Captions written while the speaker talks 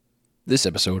This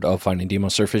episode of Finding Demo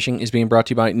Surf Fishing is being brought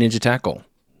to you by Ninja Tackle.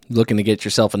 Looking to get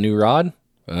yourself a new rod?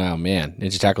 Oh man,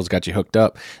 Ninja Tackle's got you hooked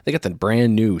up. They got the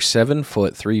brand new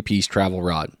 7-foot 3-piece travel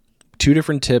rod. 2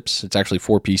 different tips. It's actually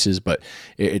 4 pieces, but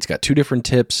it's got 2 different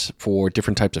tips for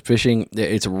different types of fishing.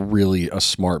 It's really a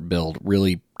smart build,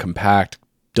 really compact,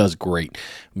 does great.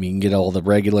 I mean, you can get all the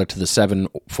regular to the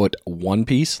 7-foot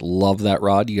 1-piece. Love that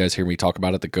rod. You guys hear me talk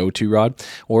about it, the go-to rod.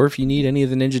 Or if you need any of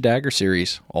the Ninja Dagger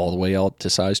series, all the way out to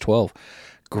size 12.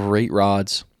 Great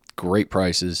rods, great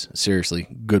prices. Seriously,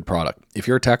 good product. If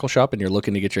you're a tackle shop and you're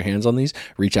looking to get your hands on these,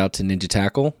 reach out to Ninja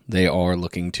Tackle. They are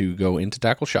looking to go into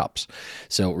tackle shops.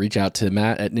 So reach out to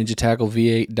Matt at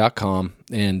ninjatackleva.com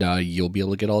and you'll be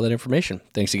able to get all that information.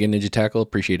 Thanks again, Ninja Tackle.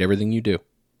 Appreciate everything you do.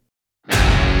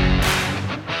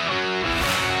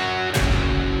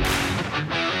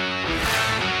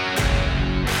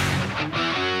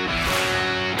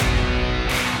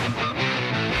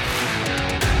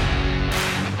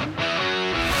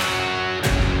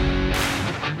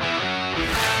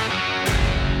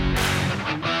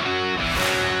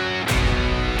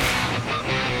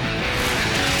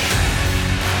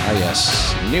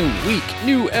 Yes, new week,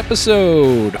 new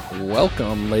episode.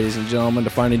 Welcome, ladies and gentlemen, to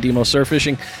Finding Demo Surf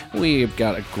Fishing. We've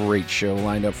got a great show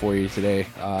lined up for you today.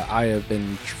 I have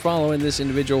been following this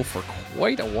individual for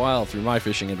quite a while through my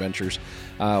fishing adventures.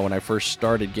 When I first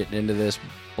started getting into this,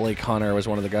 Blake Hunter was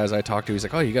one of the guys I talked to. He's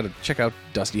like, oh, you got to check out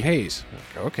Dusty Hayes.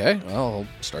 Like, okay, well, I'll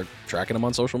start tracking him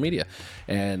on social media.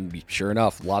 And sure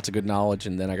enough, lots of good knowledge.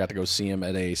 And then I got to go see him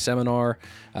at a seminar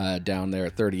down there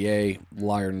at 30A.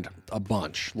 Learned a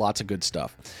bunch, lots of good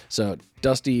stuff. So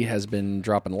Dusty has been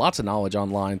dropping lots of knowledge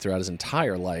online throughout his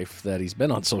entire life that he's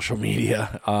been on social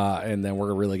media. And then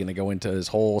we're really going to go into his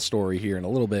whole story here in a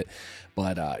little bit.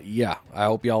 But yeah, I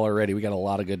hope y'all are ready. We got a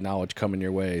lot of good knowledge coming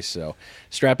your way. So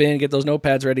strap in, get those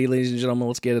notepads ready, ladies and gentlemen.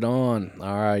 Let's get it on.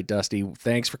 All right, Dusty,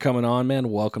 thanks for coming on, man.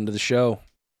 Welcome to the show.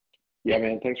 Yeah,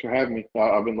 man. Thanks for having me.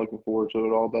 I've been looking forward to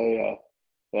it all day.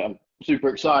 I'm super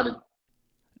excited.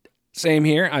 Same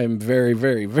here. I'm very,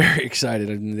 very, very excited.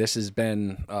 And this has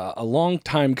been a long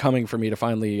time coming for me to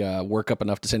finally work up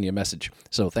enough to send you a message.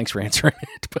 So thanks for answering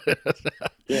it.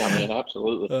 Yeah, man,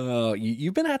 absolutely.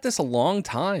 You've been at this a long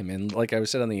time. And like I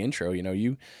said on the intro, you know,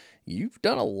 you've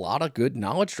done a lot of good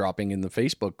knowledge dropping in the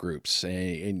Facebook groups.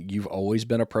 And you've always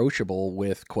been approachable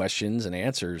with questions and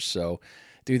answers. So,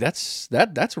 dude, that's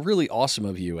really awesome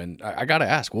of you. And I got to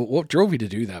ask, what drove you to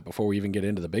do that before we even get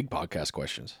into the big podcast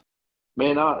questions?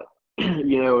 Man,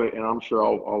 and I'm sure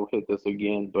I'll hit this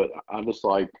again, but I just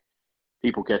like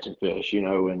people catching fish,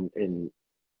 and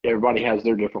everybody has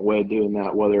their different way of doing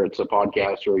that, whether it's a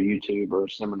podcast or a YouTube or a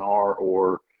seminar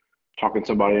or talking to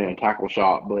somebody in a tackle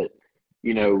shop. But,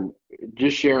 you know,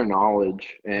 just sharing knowledge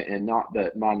and not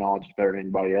that my knowledge is better than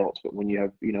anybody else, but when you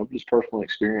have, just personal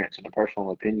experience and a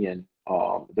personal opinion,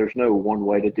 there's no one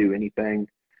way to do anything.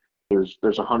 There's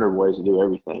 100 ways to do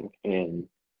everything. And,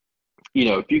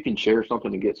 if you can share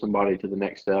something to get somebody to the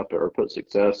next step or put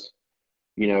success,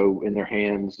 in their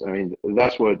hands, I mean,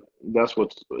 that's what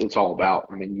it's all about.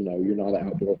 I mean, you're not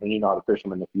out there and you're not a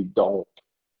fisherman if you don't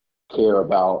care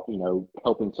about,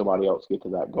 helping somebody else get to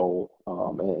that goal.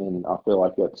 And I feel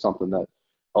like that's something that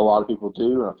a lot of people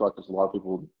do, and I feel like there's a lot of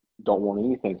people don't want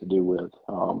anything to do with.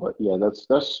 But yeah,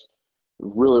 that's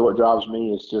really what drives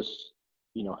me is just,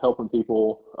 helping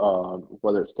people,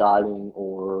 whether it's guiding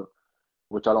or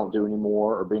which I don't do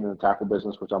anymore, or being in the tackle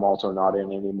business, which I'm also not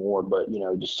in anymore. But,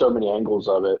 just so many angles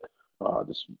of it,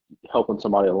 just helping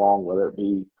somebody along, whether it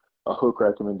be a hook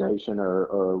recommendation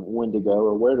or when to go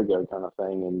or where to go kind of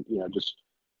thing. And, just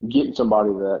getting somebody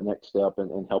to that next step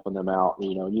and helping them out.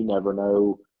 You never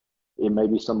know. It may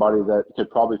be somebody that could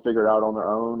probably figure it out on their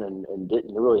own and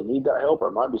didn't really need that help, or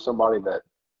it might be somebody that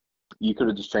you could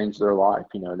have just changed their life.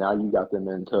 Now you got them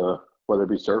into whether it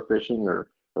be surf fishing or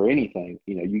anything,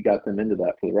 you got them into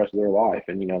that for the rest of their life.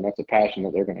 And, that's a passion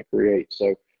that they're going to create.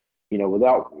 So,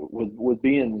 with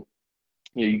being,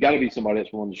 you got to be somebody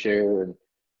that's willing to share and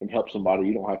help somebody.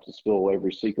 You don't have to spill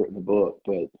every secret in the book,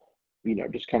 but,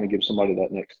 just kind of give somebody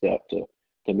that next step to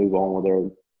move on with their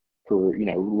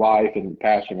career, life and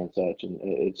passion and such. And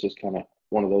it's just kind of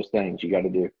one of those things you got to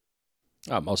do.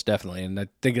 Oh, most definitely. And I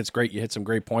think it's great. You hit some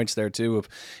great points there too of,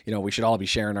 we should all be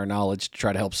sharing our knowledge to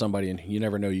try to help somebody. And you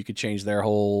never know, you could change their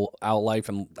whole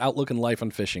outlook in life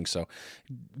on fishing. So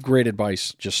great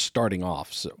advice just starting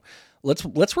off. So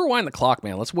let's rewind the clock,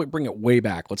 man. Let's bring it way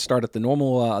back. Let's start at the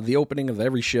normal, the opening of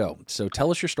every show. So tell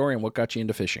us your story and what got you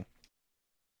into fishing.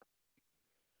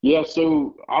 Yeah.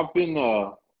 So I've been,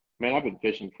 I've been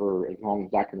fishing for as long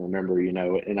as I can remember,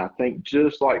 and I think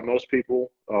just like most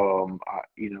people, I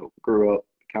grew up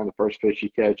kind of the first fish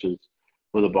you catch is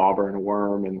with a bobber and a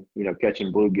worm, and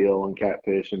catching bluegill and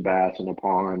catfish and bass in a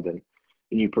pond, and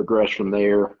you progress from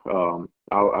there.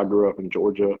 I grew up in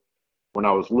Georgia when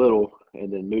I was little,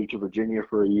 and then moved to Virginia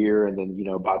for a year, and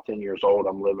then by 10 years old,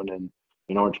 I'm living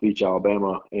in Orange Beach,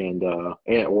 Alabama, and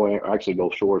well, actually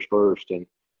Gulf Shores first, and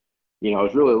I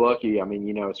was really lucky. I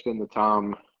mean, spend the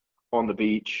time on the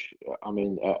beach. I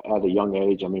mean, at a young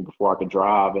age. I mean, before I could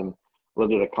drive, and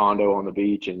lived at a condo on the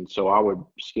beach. And so I would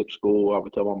skip school. I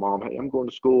would tell my mom, "Hey, I'm going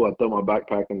to school." I'd throw my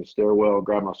backpack in the stairwell,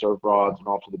 grab my surf rods, and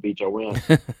off to the beach I went.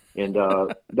 And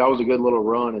that was a good little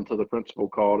run until the principal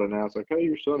called and asked, like, "Hey,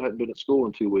 your son hadn't been at school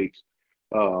in 2 weeks."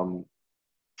 Um,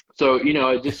 so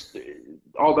it just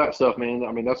all that stuff, man.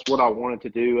 I mean, that's what I wanted to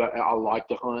do. I like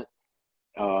to hunt,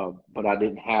 but I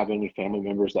didn't have any family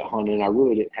members that hunted. And I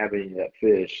really didn't have any that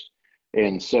fished,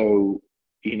 and so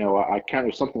I kind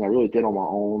of something I really did on my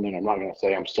own. And I'm not going to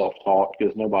say I'm self-taught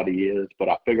because nobody is, but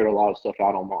I figured a lot of stuff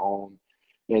out on my own.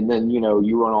 And then you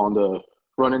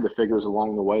run into figures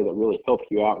along the way that really help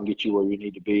you out and get you where you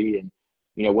need to be. And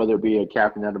whether it be a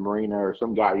captain at a marina or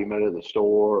some guy you met at the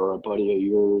store or a buddy of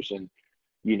yours, and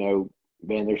you know,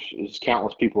 man, there's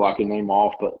countless people I can name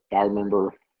off, but I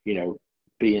remember,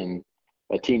 being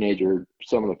a teenager,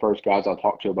 some of the first guys I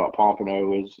talked to about pompano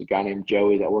was a guy named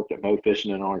Joey that worked at Mo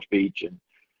Fishing in Orange Beach. And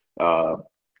uh,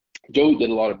 Joey did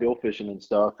a lot of bill fishing and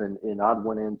stuff. And I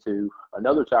went into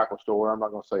another tackle store. I'm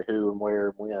not going to say who and where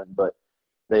and when, but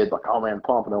they had like, "Oh man,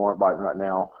 pompano aren't biting right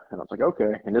now." And I was like,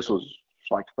 "Okay." And this was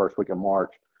like the first week of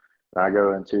March. And I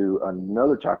go into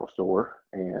another tackle store,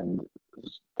 and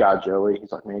this guy Joey,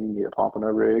 he's like, "Man, you need a pompano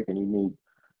rig, and you need,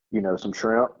 some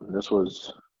shrimp." And this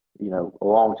was, a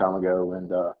long time ago,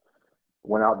 and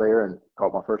went out there and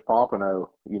caught my first pompano,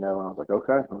 and I was like,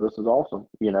 "Okay, well, this is awesome,"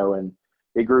 and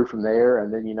it grew from there.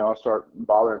 And then, I start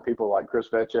bothering people like Chris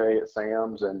Veche at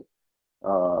Sam's, and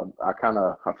I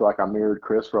feel like I mirrored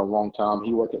Chris for a long time.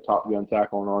 He worked at Top Gun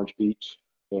Tackle in Orange Beach,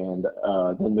 and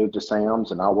then moved to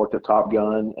Sam's, and I worked at Top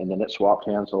Gun, and then it swapped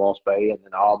hands to Lost Bay, and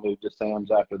then I'll move to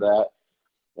Sam's after that.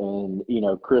 And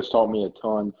Chris taught me a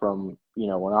ton from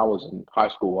when I was in high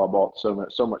school. I bought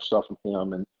so much stuff from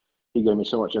him, and he gave me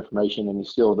so much information, and he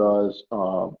still does.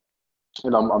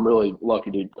 And I'm really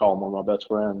lucky to call him one of my best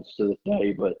friends to this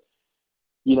day. But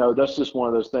that's just one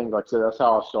of those things. Like I said, that's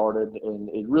how I started, and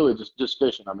it really just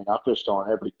fishing. I mean, I fished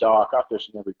on every dock, I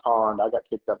fished in every pond. I got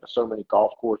kicked up to so many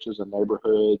golf courses and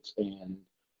neighborhoods, and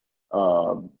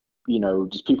um,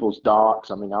 just people's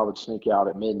docks. I mean, I would sneak out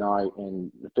at midnight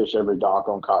and fish every dock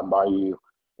on Cotton Bayou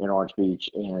in Orange Beach,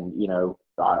 and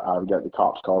I've got the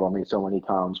cops called on me so many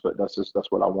times, but that's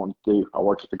what I wanted to do. I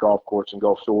worked at the golf course in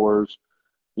Gulf Shores,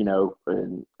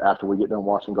 and after we get done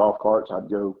washing golf carts, I'd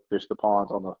go fish the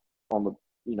ponds on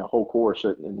the whole course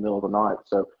in the middle of the night.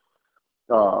 So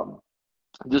um,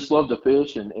 just love to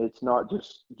fish, and it's not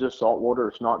just saltwater.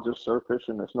 It's not just surf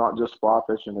fishing. It's not just fly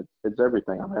fishing. It's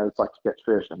everything. I mean, it's like to catch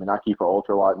fish. I mean, I keep an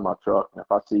ultralight in my truck, and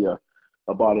if I see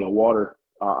a body of water,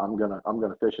 I'm gonna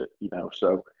fish it.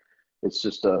 So it's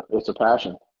a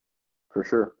passion for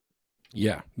sure.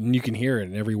 Yeah, and you can hear it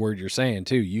in every word you're saying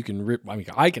too. You can rip. I mean,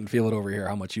 I can feel it over here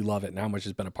how much you love it and how much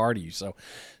it's been a part of you. So,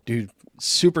 dude,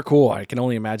 super cool. I can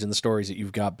only imagine the stories that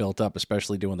you've got built up,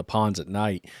 especially doing the ponds at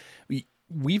night.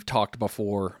 We've talked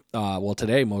before. Well,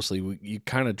 today mostly. You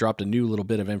kind of dropped a new little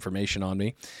bit of information on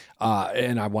me,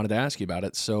 and I wanted to ask you about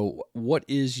it. So, what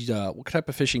type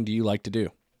of fishing do you like to do?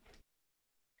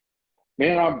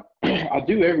 Man, I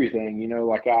do everything.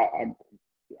 Like I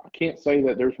can't say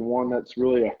that there's one that's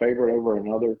really a favorite over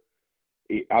another.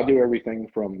 I do everything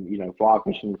from fly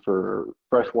fishing for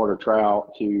freshwater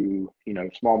trout to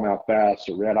smallmouth bass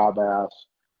or red eye bass.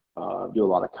 Do a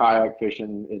lot of kayak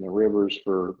fishing in the rivers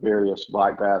for various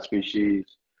black bass species.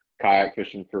 Kayak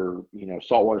fishing for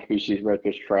saltwater species,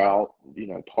 redfish, trout,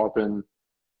 tarpon,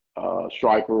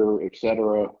 striper,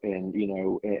 etc. And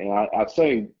I'd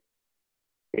say,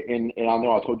 and I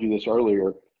know I told you this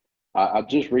earlier. I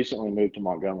just recently moved to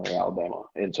Montgomery, Alabama,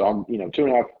 and so I'm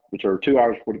 2.5, which are 2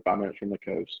 hours 45 minutes from the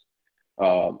coast.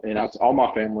 And that's all my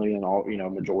family and all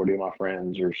majority of my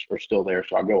friends are still there,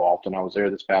 so I go often. I was there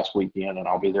this past weekend, and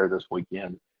I'll be there this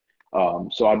weekend.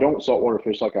 So I don't saltwater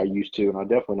fish like I used to, and I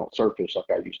definitely don't surf fish like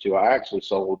I used to. I actually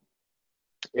sold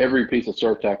every piece of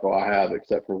surf tackle I have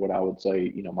except for what I would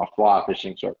say my fly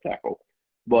fishing surf tackle.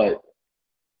 But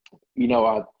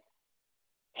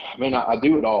I mean, I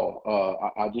do it all.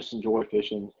 I just enjoy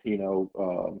fishing.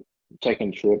 Taking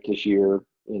a trip this year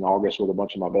in August with a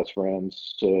bunch of my best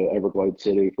friends to Everglades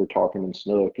City for tarpon and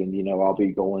snook, and I'll be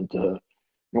going to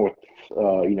North,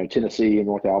 Tennessee and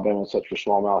North Alabama and such for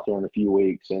smallmouth here in a few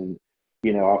weeks. And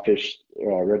I fished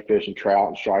redfish and trout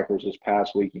and stripers this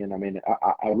past weekend. I mean,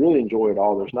 I really enjoy it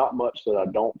all. There's not much that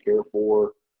I don't care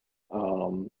for.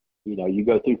 Um, you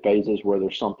go through phases where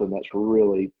there's something that's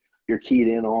really you're keyed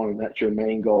in on, and that's your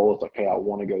main goal. It's like, hey, I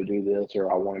want to go do this,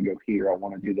 or I want to go here, I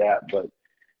want to do that. But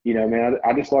man,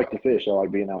 I just like to fish. I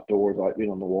like being outdoors. I like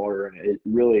being on the water, and it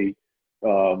really,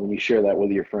 when you share that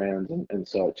with your friends and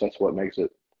such, that's what makes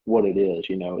it what it is.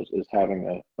 Is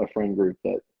having a friend group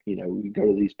that you go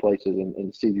to these places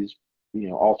and see these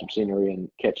awesome scenery and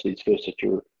catch these fish that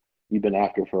you've been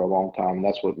after for a long time. And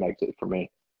that's what makes it for me.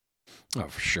 Oh,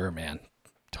 for sure, man.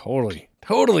 Totally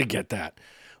get that.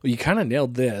 Well, you kind of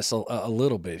nailed this a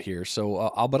little bit here. So,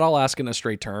 I'll ask in a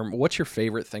straight term. What's your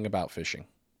favorite thing about fishing?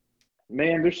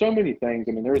 Man, there's so many things.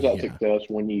 I mean, there's that Yeah. success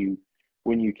when you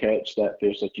catch that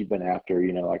fish that you've been after.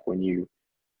 Like when you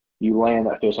land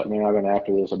that fish. Like, man, I've been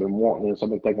after this. I've been wanting this. I've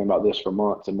been thinking about this for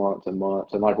months and months and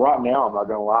months. And like right now, I'm not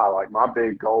gonna lie. Like my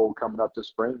big goal coming up this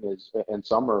spring is in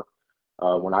summer.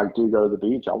 When I do go to the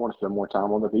beach, I want to spend more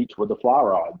time on the beach with the fly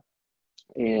rod.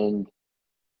 And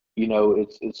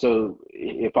it's so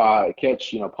if I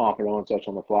catch pompano and such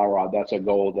on the fly rod, that's a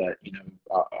goal that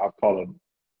I've caught a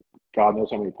God knows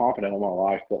how many pompano in my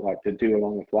life, but like to do it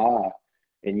on the fly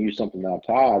and use something that I've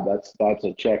tied, that's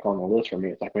a check on the list for me.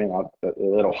 It's like, man,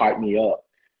 it'll hype me up.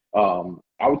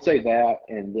 I would say that,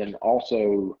 and then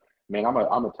also, man, I'm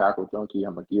a tackle junkie.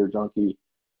 I'm a gear junkie,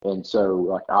 and so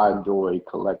like I enjoy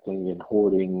collecting and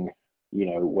hoarding.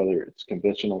 Whether it's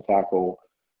conventional tackle,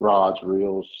 rods,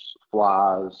 reels,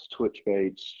 flies, twitch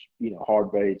baits,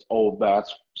 hard baits, old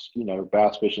bass,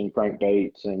 bass fishing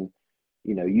crankbaits, and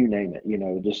you name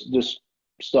it. Just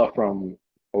stuff from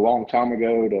a long time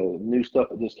ago to new stuff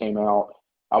that just came out.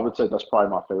 I would say that's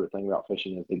probably my favorite thing about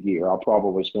fishing is the gear. I'll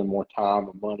probably spend more time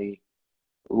and money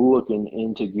looking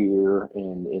into gear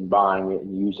and buying it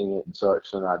and using it and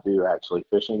such than I do actually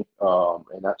fishing.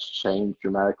 And that's changed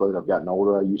dramatically as I've gotten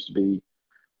older. I used to be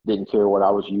didn't care what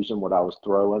I was using, what I was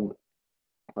throwing.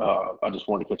 I just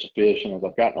wanted to catch a fish, and as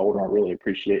I've gotten older, I really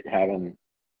appreciate having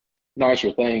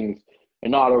nicer things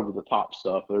and not over the top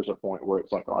stuff. There's a point where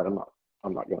it's like, all right,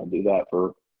 I'm not going to do that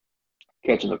for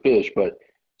catching a fish, but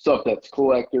stuff that's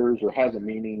collectors or has a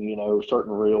meaning,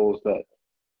 certain reels that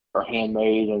are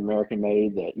handmade and American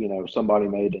made that, somebody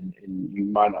made and you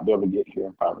might not be able to get here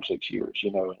in 5 or 6 years,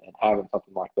 and having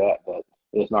something like that that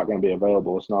is not going to be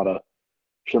available. It's not a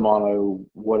Shimano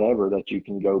whatever that you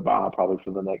can go buy probably for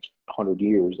the next 100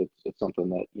 years. It's something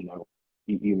that,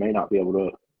 you may not be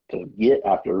able to get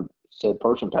after said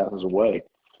person passes away.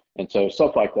 And so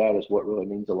stuff like that is what really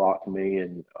means a lot to me.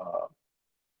 And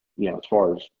as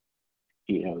far as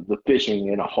the fishing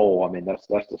in a whole, I mean that's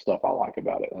the stuff I like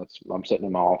about it. I'm sitting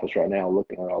in my office right now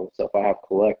looking at all the stuff I have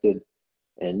collected,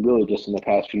 and really just in the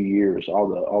past few years, all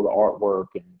the artwork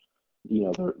and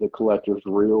the collector's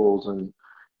reels and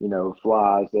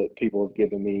flies that people have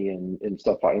given me and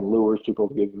stuff like and lures people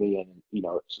have given me, and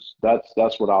it's just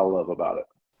that's what I love about it.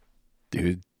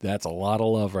 Dude, that's a lot of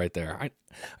love right there. I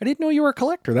didn't know you were a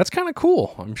collector. That's kind of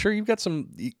cool. I'm sure you've got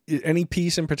any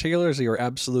piece in particular is your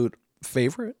absolute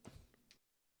favorite?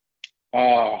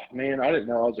 Man, I didn't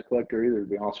know I was a collector either, to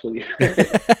be honest with you.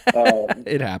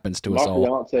 It happens to us My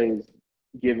all. fiance's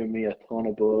given me a ton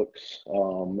of books,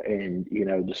 and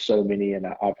just so many. And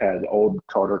I've had old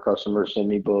charter customers send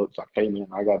me books like, "Hey, man,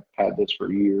 I got had this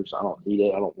for years. I don't need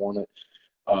it. I don't want it."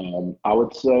 I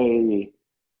would say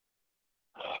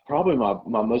probably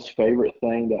my most favorite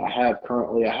thing that I have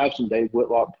currently. I have some Dave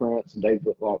Whitlock prints, and Dave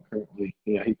Whitlock currently,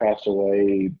 he passed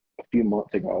away a few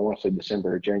months ago. I want to say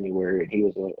December or January, and he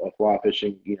was a fly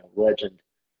fishing, legend.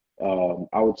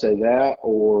 I would say that,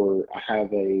 or I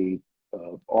have a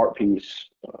art piece.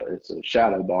 It's a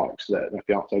shadow box that my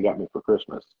fiance got me for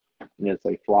Christmas, and it's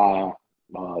a fly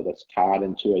that's tied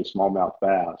into a smallmouth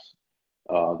bass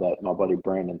that my buddy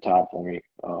Brandon tied for me.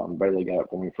 Bailey got it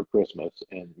for me for Christmas,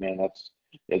 and man,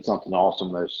 it's something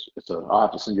awesome. I'll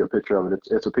have to send you a picture of it.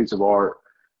 It's a piece of art,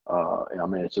 and I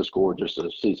mean it's just gorgeous to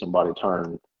see somebody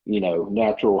turn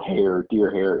natural hair, deer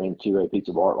hair into a piece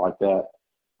of art like that.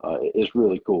 It's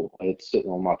really cool. It's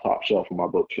sitting on my top shelf of my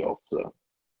bookshelf. So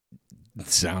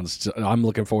I'm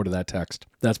looking forward to that text.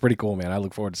 That's pretty cool, man. I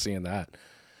look forward to seeing that.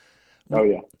 oh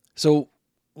yeah. So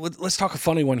let's talk a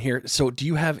funny one here. So do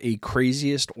you have a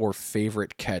craziest or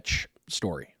favorite catch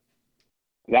story?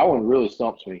 That one really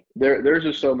stumps me. There's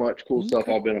just so much cool stuff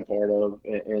Okay. I've been a part of,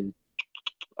 and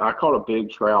I caught a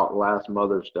big trout last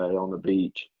Mother's Day on the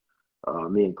beach.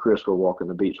 Me and Chris were walking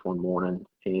the beach one morning,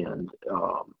 and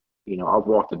I've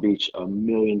walked the beach a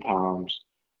million times,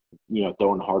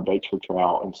 throwing hard baits for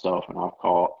trout and stuff, and I've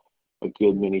caught a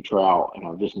good many trout, and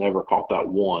I've just never caught that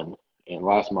one. And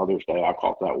last Mother's Day, I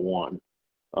caught that one.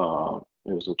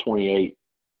 It was a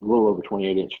little over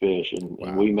 28-inch fish, and, Wow.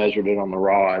 and we measured it on the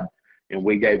rod, and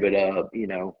we gave it a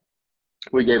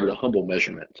humble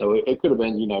measurement. So it could have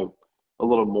been, a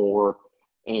little more.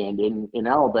 And in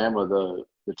Alabama,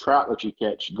 the trout that you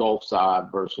catch Gulf side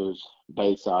versus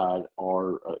Bay side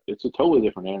it's a totally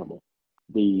different animal.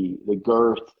 The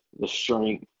girth, the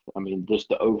strength, I mean, just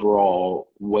the overall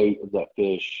weight of that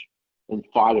fish and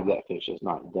fight of that fish is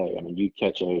night and day. I mean, you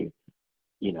catch a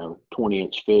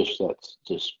 20-inch fish that's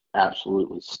just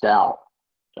absolutely stout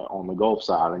on the Gulf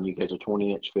side, and you catch a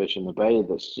 20-inch fish in the Bay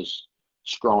that's just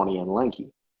scrawny and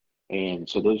lanky. And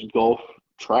so those Gulf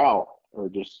trout are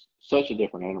just such a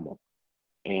different animal.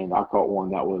 And I caught one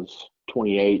that was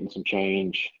 28 and some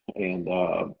change, and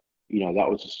that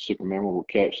was a super memorable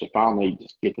catch. So finally,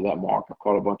 just get to that mark. I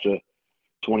caught a bunch of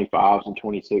 25s and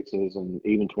 26s and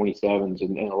even 27s,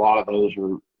 and a lot of those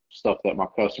were stuff that my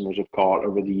customers have caught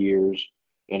over the years,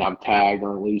 and I'm tagged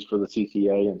or at least for the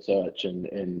CCA and such.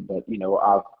 But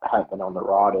I've had been on the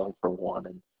rod end for one,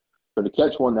 and so to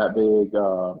catch one that big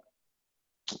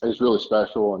is really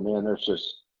special. And then there's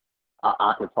just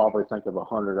I could probably think of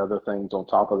 100 other things on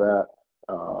top of that.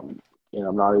 I'm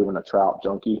not even a trout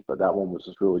junkie, but that one was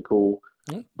just really cool.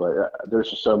 Mm. But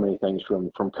there's just so many things from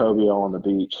cobia on the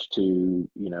beach to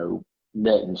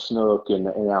net and snook in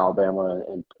Alabama,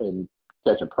 and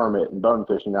catching permit and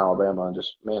bonefish in Alabama, and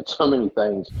just so many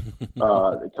things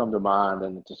that come to mind,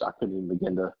 and I couldn't even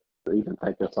begin to even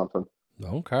think of something.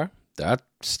 Okay. That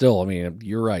still, I mean,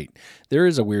 you're right. There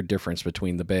is a weird difference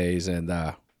between the bays and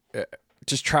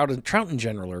just trout in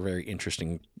general are very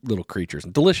interesting little creatures,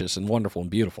 and delicious and wonderful and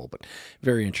beautiful, but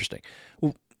very interesting.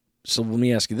 Well, so let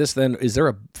me ask you this then. Is there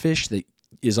a fish that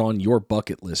is on your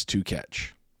bucket list to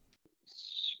catch?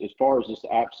 As far as this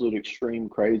absolute extreme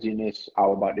craziness, I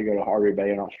would like to go to Hervey Bay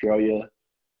in Australia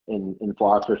and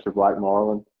fly fish for black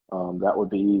marlin. That would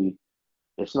be,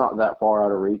 it's not that far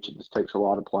out of reach. It just takes a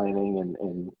lot of planning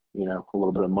and a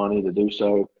little bit of money to do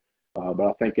so. But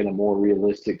I think in a more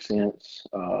realistic sense,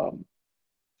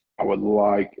 I would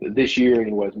like this year,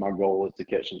 anyways. My goal is to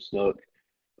catch some snook.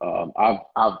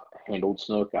 I've handled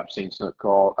snook. I've seen snook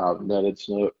caught. I've netted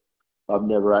snook. I've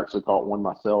never actually caught one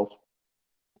myself.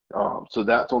 So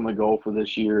that's on the goal for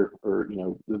this year, or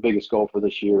the biggest goal for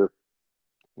this year.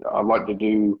 I'd like to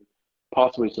do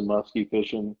possibly some muskie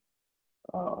fishing,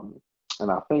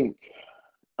 and I think,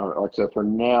 like I said, for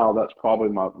now that's probably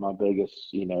my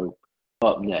biggest,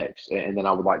 up next. And then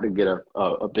I would like to get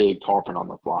a big tarpon on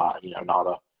the fly.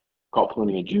 Caught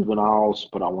plenty of juveniles,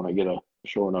 but I want to get a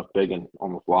sure enough big one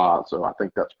on the fly. So I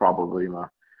think that's probably my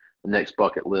next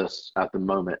bucket list at the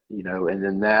moment. And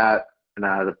then that. And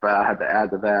if I had to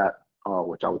add to that,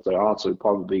 which I would say honestly would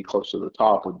probably be close to the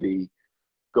top, would be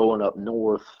going up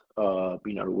north,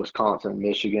 Wisconsin,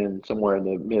 Michigan, somewhere in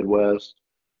the Midwest,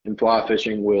 and fly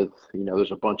fishing with,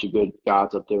 there's a bunch of good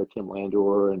guys up there, Tim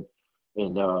Landor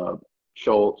and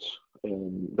Schultz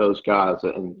and those guys,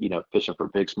 and fishing for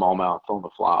big smallmouth on the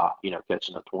fly,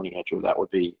 catching a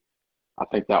 20-incher. I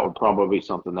think that would probably be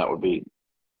something that would be,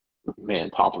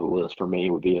 top of the list for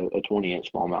me, would be a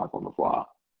 20-inch smallmouth on the fly.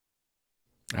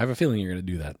 I have a feeling you're going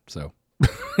to do that. So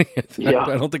Yeah.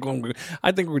 I don't think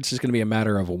I think it's just going to be a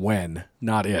matter of when,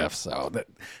 not if. So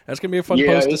that's going to be a fun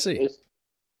post to see.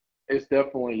 It's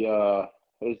definitely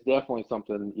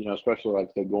something, especially like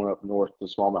I said, going up north to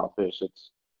smallmouth fish.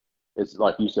 It's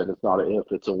like you said, it's not an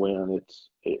if, it's a when.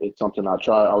 It's something I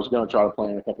was going to try to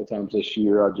plan a couple of times this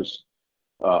year. I just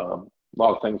a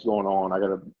lot of things going on. I got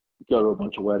to go to a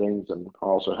bunch of weddings, and I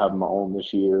also have my own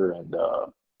this year, and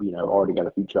already got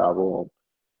a few travel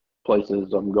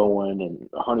places I'm going, and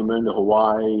a honeymoon to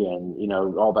Hawaii, and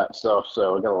all that stuff.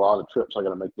 So I got a lot of trips I got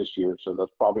to make this year. So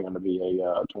that's probably going to be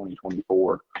a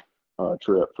 2024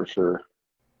 trip for sure.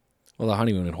 Well, the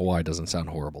honeymoon in Hawaii doesn't sound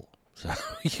horrible. So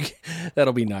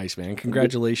that'll be nice, man.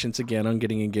 Congratulations again on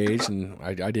getting engaged, and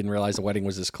I didn't realize the wedding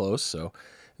was this close. So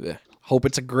hope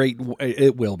it's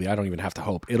it will be. I don't even have to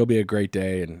hope. It'll be a great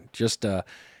day, and just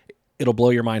it'll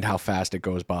blow your mind how fast it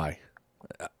goes by.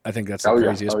 I think that's the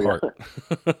craziest part.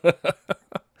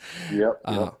 Yep.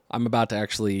 I'm about to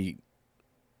actually,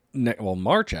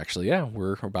 March actually. Yeah,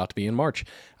 we're about to be in March.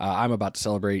 I'm about to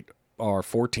celebrate our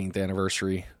 14th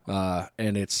anniversary,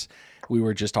 and we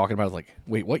were just talking about like,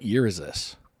 wait, what year is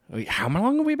this? Wait, how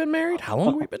long have we been married? How long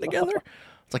have we been together?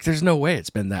 It's like, there's no way it's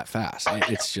been that fast.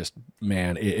 It's just,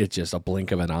 man, it's just a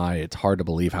blink of an eye. It's hard to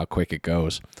believe how quick it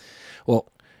goes. Well,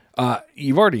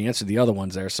 you've already answered the other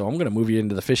ones there, so I'm going to move you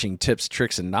into the fishing tips,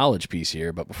 tricks, and knowledge piece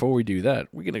here. But before we do that,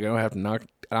 we're going to have to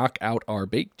knock out our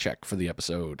bait check for the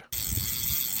episode.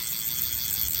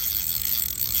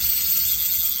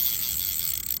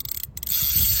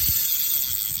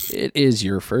 It is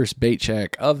your first bait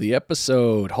check of the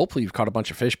episode. Hopefully you've caught a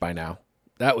bunch of fish by now.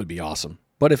 That would be awesome.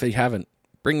 But if you haven't,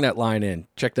 bring that line in.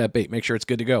 Check that bait. Make sure it's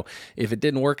good to go. If it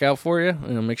didn't work out for you,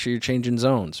 make sure you're changing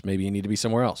zones. Maybe you need to be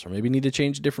somewhere else, or maybe you need to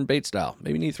change a different bait style.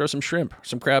 Maybe you need to throw some shrimp,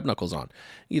 some crab knuckles on.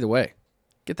 Either way,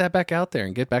 get that back out there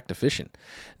and get back to fishing.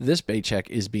 This bait check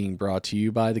is being brought to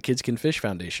you by the Kids Can Fish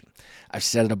Foundation. I've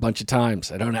said it a bunch of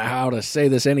times. I don't know how to say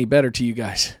this any better to you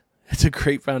guys. It's a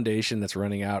great foundation that's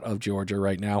running out of Georgia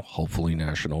right now, hopefully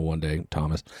national one day,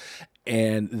 Thomas.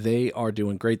 And they are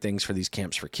doing great things for these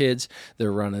camps for kids.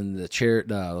 They're running the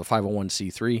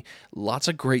 501c3. Lots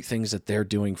of great things that they're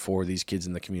doing for these kids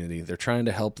in the community. They're trying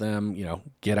to help them,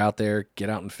 get out there, get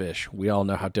out and fish. We all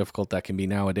know how difficult that can be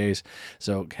nowadays.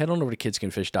 So head on over to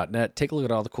kidscanfish.net. Take a look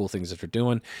at all the cool things that they're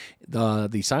doing.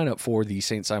 The sign up for the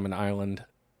St. Simon Island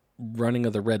running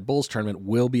of the Red Bulls tournament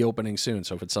will be opening soon.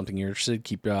 So if it's something you're interested,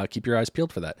 keep your eyes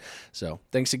peeled for that. So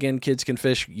thanks again, Kids Can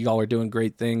Fish. Y'all are doing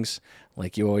great things.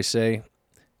 Like you always say,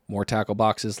 more tackle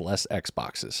boxes, less X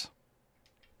boxes.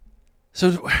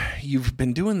 So you've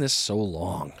been doing this so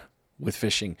long with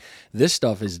fishing. This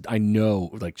stuff is, I know,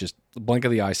 like just blink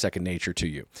of the eye, second nature to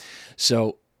you.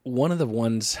 So one of the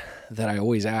ones that I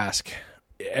always ask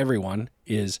everyone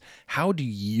is, how do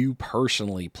you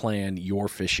personally plan your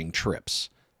fishing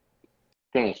trips?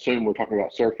 Going to assume we're talking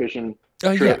about surf fishing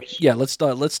trips. Yeah. Let's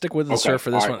stick with the surf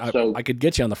for this one. So, I could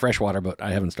get you on the freshwater, but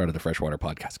I haven't started the freshwater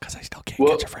podcast because I still can't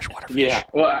catch a freshwater fish. Yeah,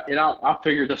 well, and I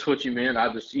figured that's what you meant.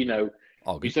 I just, you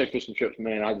say fishing trips,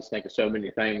 man, I just think of so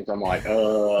many things. I'm like,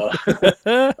 So,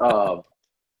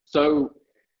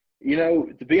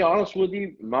 to be honest with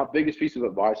you, my biggest piece of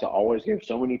advice I always give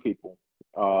so many people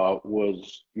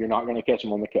was, you're not going to catch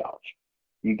them on the couch.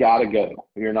 You got to go.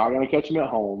 You're not going to catch them at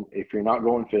home. If you're not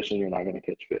going fishing, you're not going to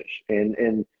catch fish.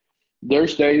 And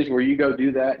there's days where you go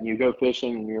do that and you go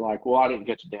fishing and you're like, well, I didn't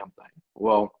catch a damn thing.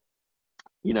 Well,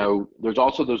 there's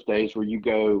also those days where you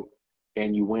go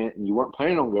and you went and you weren't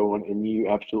planning on going and you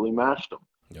absolutely mashed them.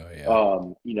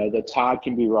 Oh, yeah. The tide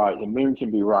can be right. The moon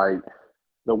can be right.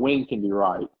 The wind can be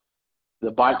right. The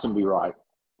bite can be right.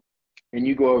 And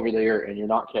you go over there and you're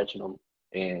not catching them.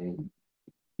 And,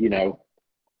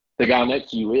 the guy next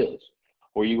to you is,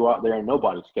 or you go out there and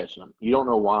nobody's catching them. You don't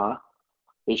know why.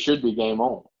 It should be game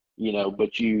on,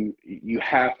 but you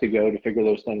have to go to figure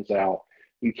those things out.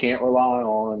 You can't rely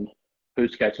on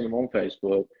who's catching them on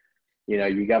Facebook.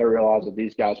 You got to realize that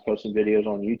these guys posting videos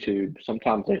on YouTube,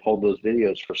 sometimes they hold those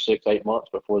videos for 6-8 months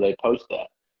before they post that.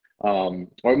 Or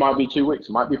it might be 2 weeks.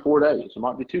 It might be 4 days. It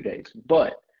might be 2 days.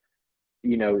 But,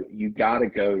 you got to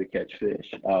go to catch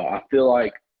fish. I feel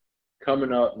like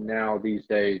coming up now these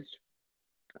days,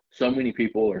 so many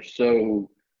people are so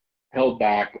held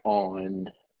back on,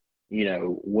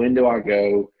 when do I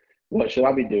go? What should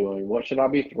I be doing? What should I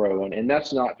be throwing? And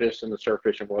that's not just in the surf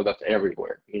fishing world, that's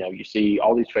everywhere. You see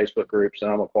all these Facebook groups that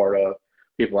I'm a part of,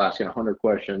 people asking 100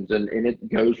 questions, and it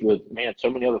goes with, man, so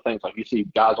many other things. Like you see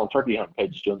guys on turkey hunting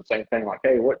pages doing the same thing, like,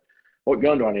 hey, what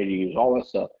gun do I need to use? All that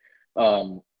stuff.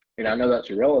 And I know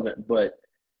that's irrelevant, but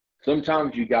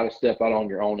sometimes you got to step out on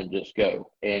your own and just go.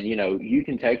 And, you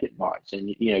can take advice and,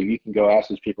 you can go ask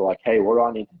these people like, hey, what do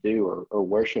I need to do? Or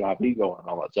where should I be going and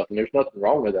all that stuff. And there's nothing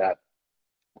wrong with that.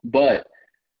 But,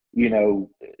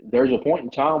 there's a point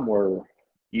in time where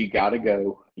you got to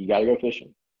go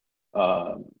fishing.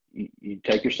 You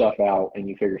take your stuff out and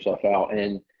you figure stuff out.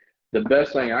 And the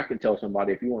best thing I can tell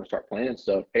somebody, if you want to start planning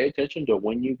stuff, pay attention to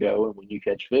when you go and when you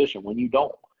catch fish and when you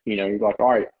don't. You're like,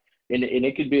 all right. And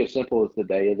it could be as simple as the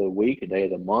day of the week, a day of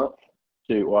the month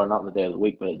not the day of the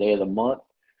week, but a day of the month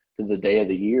to the day of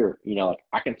the year. Like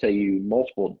I can tell you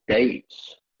multiple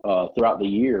dates throughout the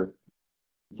year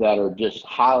that are just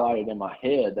highlighted in my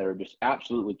head that are just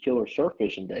absolutely killer surf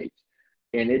fishing dates.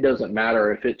 And it doesn't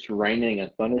matter if it's raining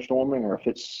and thunderstorming or if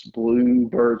it's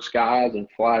bluebird skies and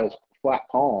flat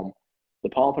palm, the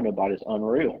pompano bite is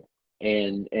unreal.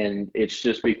 And it's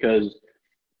just because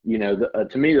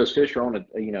to me, those fish are on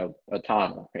a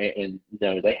timer, and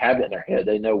they have it in their head.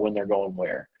 They know when they're going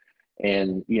where,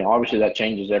 and obviously that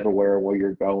changes everywhere where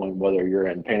you're going, whether you're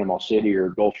in Panama City or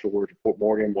Gulf Shores, Fort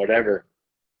Morgan, whatever.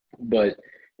 But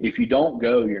if you don't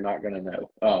go, you're not going to know.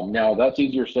 Now that's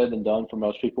easier said than done for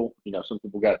most people.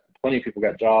 Plenty of people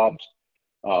got jobs.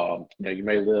 You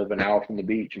may live an hour from the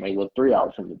beach. You may live 3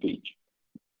 hours from the beach.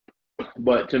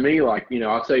 But to me,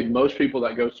 I'd say most people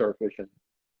that go surf fishing.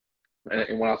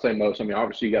 And when I say most, I mean,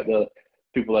 obviously you got the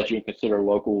people that you would consider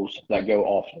locals that go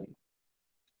often.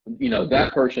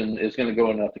 That person is going to go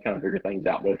enough to kind of figure things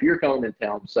out. But if you're coming in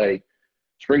town, say,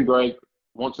 spring break,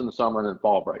 once in the summer, and then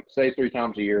fall break, say 3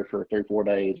 times a year for 3-4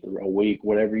 days or a week,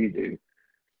 whatever you do,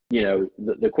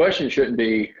 the question shouldn't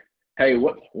be, hey,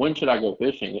 when should I go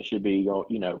fishing? It should be, all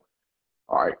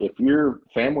right, if your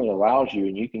family allows you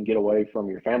and you can get away from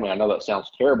your family, I know that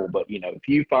sounds terrible, but if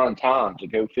you find time to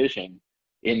go fishing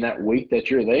in that week that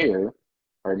you're there,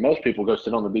 or most people go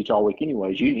sit on the beach all week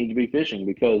anyways, you need to be fishing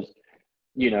because,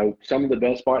 some of the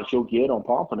best bites you'll get on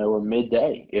pompano are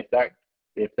midday. If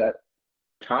that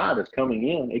tide is coming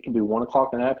in, it can be 1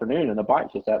 o'clock in the afternoon and the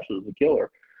bite's just absolutely killer.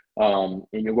 And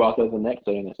you'll go out there the next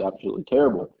day and it's absolutely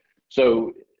terrible.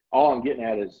 So all I'm getting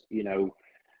at is,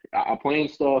 I plan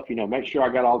stuff, make sure I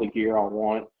got all the gear I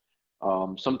want.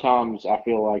 Sometimes I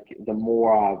feel like the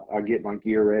more I get my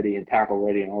gear ready and tackle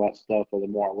ready and all that stuff, or the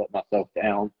more I let myself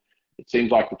down. It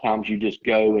seems like the times you just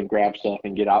go and grab stuff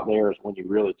and get out there is when you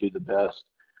really do the best.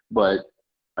 But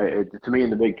to me,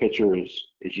 in the big picture, is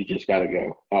you just got to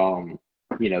go.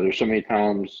 There's so many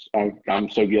times I'm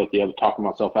so guilty of talking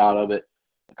myself out of it.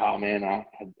 Like, oh man,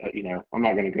 I'm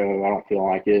not going to go. I don't feel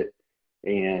like it.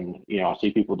 And, I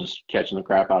see people just catching the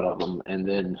crap out of them. And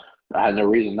then I had no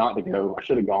reason not to go. I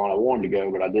should have gone. I wanted to go,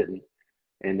 but I didn't.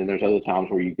 And then there's other times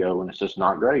where you go and it's just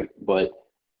not great. But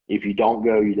if you don't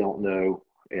go, you don't know.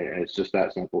 It's just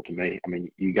that simple to me. I mean,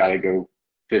 you got to go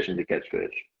fishing to catch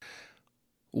fish.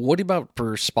 What about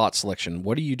for spot selection?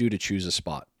 What do you do to choose a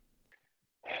spot?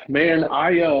 Man,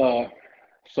 over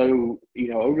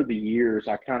the years,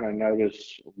 I kind of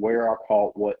noticed where I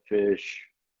caught what fish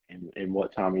and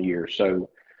what time of year. So,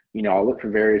 I look for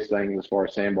various things as far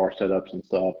as sandbar setups and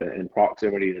stuff, and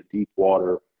proximity to deep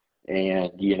water,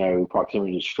 and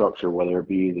proximity to structure, whether it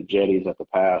be the jetties at the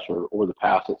pass or the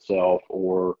pass itself,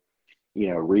 or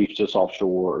reefs just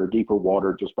offshore, or deeper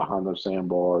water just behind those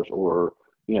sandbars, or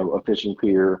a fishing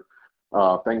pier,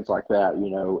 things like that.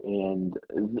 And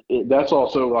that's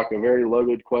also like a very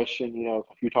loaded question.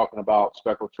 If you're talking about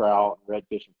speckled trout and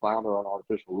redfish and flounder on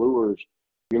artificial lures,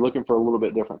 you're looking for a little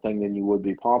bit different thing than you would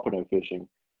be pompano fishing.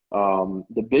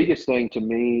 The biggest thing to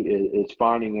me is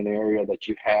finding an area that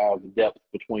you have depth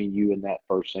between you and that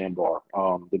first sandbar.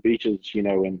 The beaches,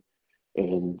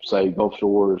 in say Gulf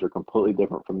Shores are completely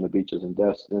different from the beaches in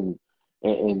Destin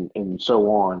and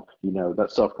so on.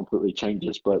 That stuff completely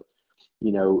changes. But,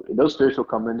 those fish will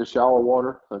come into shallow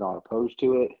water. They're not opposed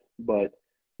to it, but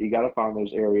you got to find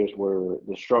those areas where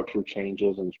the structure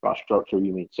changes, and by structure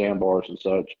you mean sandbars and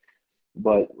such.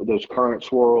 But those current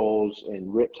swirls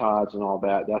and rip tides and all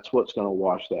that, that's what's going to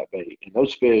wash that bait. And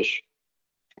those fish,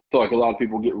 I feel like a lot of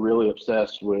people get really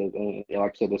obsessed with, and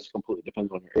like I said, this completely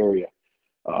depends on your area.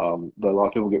 But a lot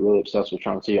of people get really obsessed with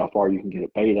trying to see how far you can get a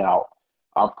bait out.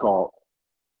 I've caught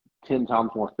 10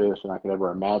 times more fish than I could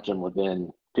ever imagine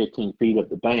within 15 feet of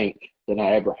the bank than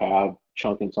I ever have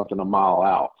chunking something a mile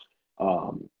out.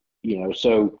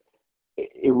 So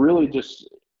it really just,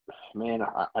 man,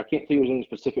 I can't think of any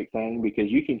specific thing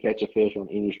because you can catch a fish on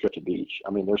any stretch of beach.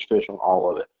 I mean, there's fish on all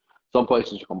of it. Some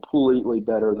places are completely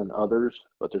better than others,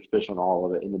 but there's fish on all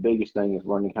of it. And the biggest thing is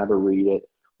learning how to read it,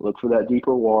 look for that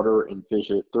deeper water and fish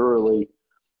it thoroughly.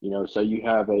 So you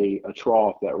have a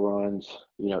trough that runs,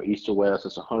 east to west.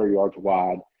 It's 100 yards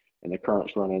wide, and the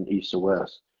current's running east to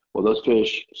west. Well, those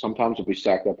fish sometimes will be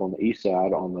stacked up on the east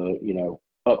side, on the,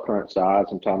 up current side.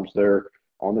 Sometimes they're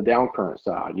on the down current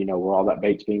side, where all that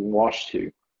bait's being washed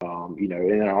to.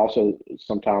 And then also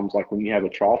sometimes like when you have a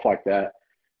trough like that,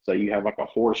 so you have like a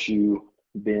horseshoe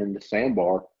bend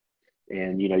sandbar,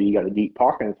 and you got a deep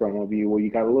pocket in front of you. Well, you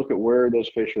got to look at where those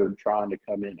fish are trying to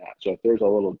come in at. So if there's a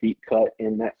little deep cut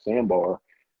in that sandbar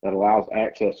that allows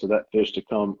access to that fish to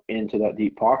come into that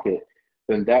deep pocket,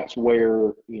 then that's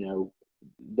where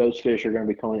those fish are going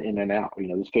to be coming in and out.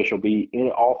 Those fish will be in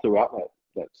all throughout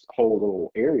that whole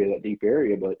little area, that deep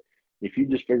area. But if you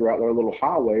just figure out their little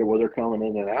highway where they're coming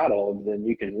in and out of, then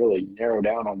you can really narrow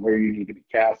down on where you need to be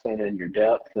casting and your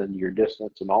depth and your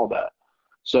distance and all that.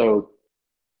 So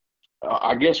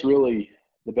I guess really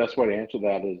the best way to answer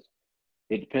that is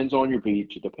it depends on your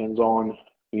beach. It depends on,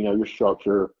 your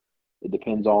structure. It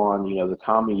depends on, the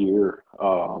time of year.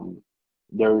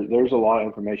 There's a lot of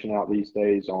information out these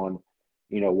days on,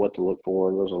 what to look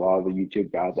for. There's a lot of the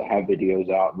YouTube guys that have videos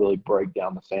out, really break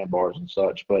down the sandbars and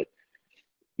such. But,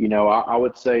 I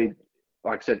would say,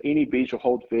 like I said, any beach will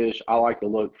hold fish. I like to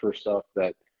look for stuff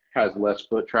that has less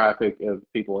foot traffic of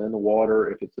people in the water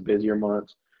if it's the busier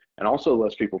months, and also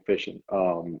less people fishing.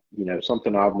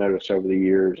 Something I've noticed over the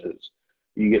years is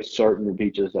you get certain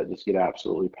beaches that just get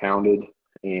absolutely pounded,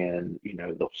 and,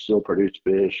 they'll still produce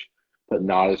fish, but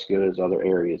not as good as other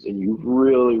areas. And you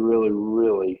really, really,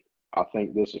 really, I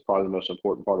think this is probably the most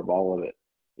important part of all of it,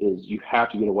 is you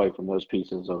have to get away from those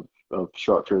pieces of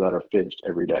structure that are fished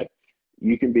every day.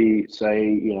 You can be,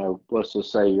 say, let's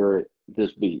just say you're at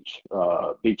this beach,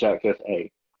 beach access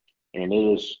A. and it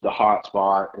is the hot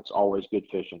spot. It's always good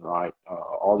fishing, right?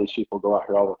 All these people go out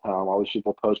here all the time. All these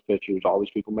people post pictures. All these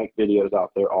people make videos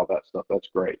out there. All that stuff. That's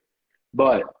great.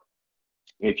 But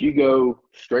if you go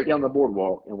straight down the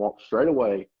boardwalk and walk straight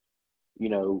away, you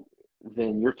know,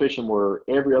 then you're fishing where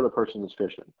every other person is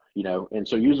fishing, And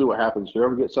so usually what happens,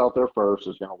 whoever gets out there first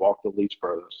is going to walk the least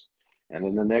furthest. And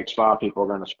then the next five people are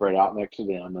going to spread out next to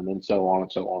them, and then so on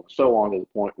and so on and so on to the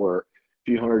point where a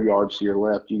few hundred yards to your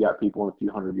left, you got people, and a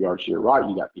few hundred yards to your right,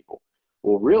 you got people.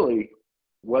 Well, really,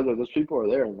 whether those people are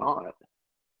there or not,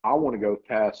 I want to go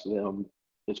past them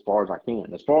as far as I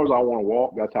can. As far as I want to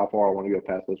walk, that's how far I want to go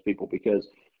past those people because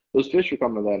those fish are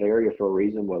coming to that area for a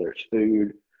reason, whether it's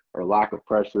food or lack of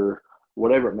pressure,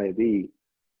 whatever it may be.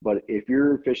 But if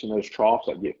you're fishing those troughs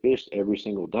that get fished every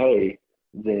single day,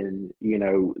 then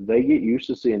they get used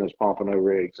to seeing those pompano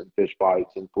rigs and fish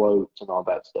bites and floats and all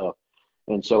that stuff.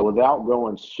 And so without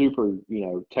going super,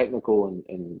 technical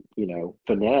and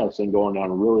finesse and going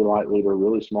down a really light leader,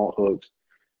 really small hooks,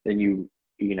 then you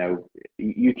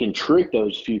can trick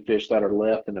those few fish that are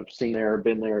left and have seen there,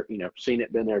 been there, seen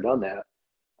it, been there, done that.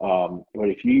 But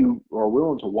if you are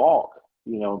willing to walk,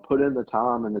 and put in the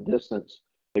time and the distance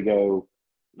to go,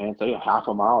 man, say a half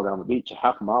a mile down the beach. A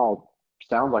half a mile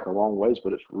sounds like a long ways,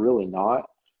 but it's really not.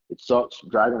 It sucks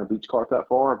dragging a beach cart that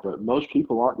far, but most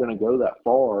people aren't going to go that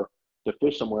far to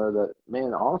fish somewhere that,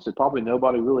 man, honestly, probably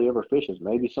nobody really ever fishes.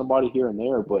 Maybe somebody here and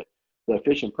there, but the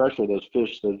fishing pressure, those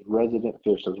fish, those resident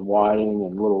fish, those whiting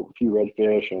and little few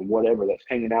redfish and whatever that's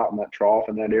hanging out in that trough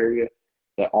in that area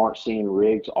that aren't seeing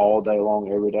rigs all day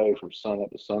long, every day from sun up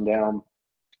to sundown,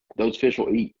 those fish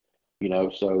will eat,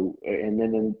 so, and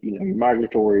then, your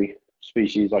migratory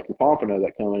species like the pompano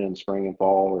that come in spring and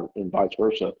fall or and vice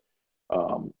versa,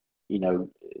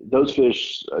 those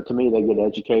fish, to me, they get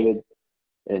educated.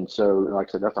 And so, like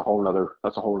I said, that's a whole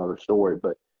nother story.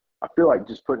 But I feel like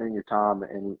just putting in your time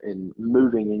and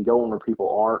moving and going where people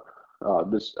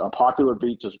aren't. This a popular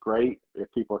beach is great if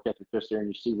people are catching fish there and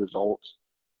you see results.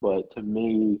 But to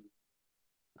me,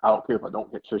 I don't care if I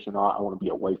don't catch fish or not. I want to be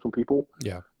away from people.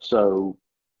 Yeah. So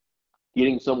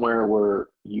getting somewhere where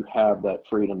you have that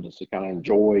freedom just to kind of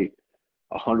enjoy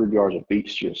 100 yards of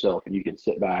beach to yourself, and you can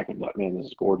sit back and be like, man, this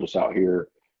is gorgeous out here.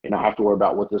 And I have to worry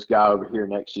about what this guy over here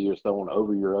next to you is throwing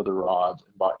over your other rods,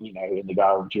 and the guy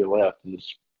over to your left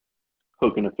is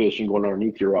hooking a fish and going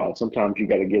underneath your rod. Sometimes you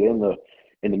got to get in the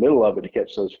middle of it to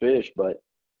catch those fish, but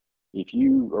if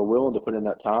you are willing to put in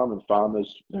that time and find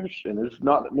there's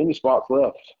not many spots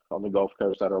left on the Gulf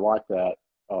Coast that are like that,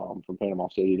 from Panama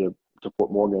City to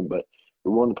Fort Morgan, but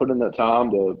we're willing to put in that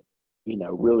time to,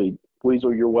 really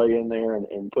weasel your way in there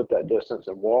and put that distance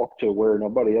and walk to where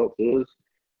nobody else is.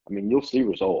 I mean, you'll see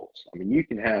results. I mean, you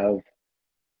can have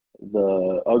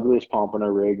the ugliest pompano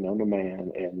rig known to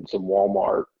man and some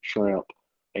Walmart shrimp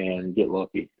and get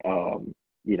lucky.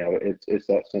 It's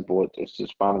that simple. It's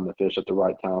just finding the fish at the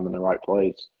right time in the right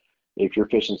place. If you're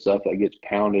fishing stuff that gets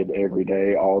pounded every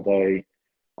day, all day,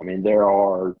 I mean, there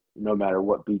are, no matter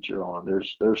what beach you're on,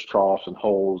 there's troughs and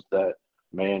holes that,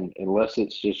 man, unless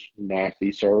it's just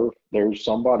nasty surf, there's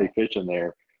somebody fishing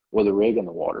there with a rig in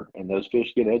the water, and those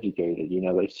fish get educated.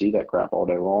 They see that crap all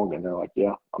day long, and they're like,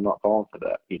 yeah, I'm not falling for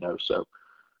that. So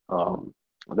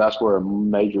that's where a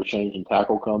major change in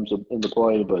tackle comes into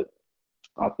play. But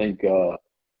I think as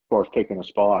far as picking a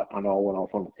spot, I know I went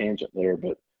off on a tangent there,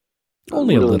 but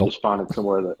only really a little. Just finding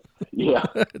somewhere that, yeah,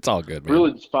 it's all good, man.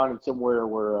 Really just finding somewhere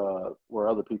where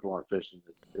other people aren't fishing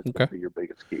is Okay. going to be your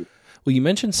biggest key. Well, you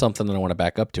mentioned something that I want to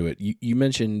back up to it. You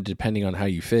mentioned depending on how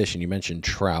you fish, and you mentioned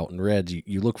trout and reds,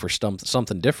 you look for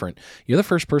something different. You're the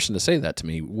first person to say that to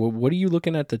me. What are you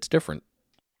looking at that's different?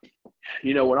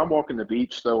 When I'm walking the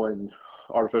beach throwing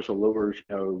artificial lures,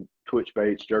 twitch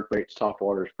baits, jerk baits, top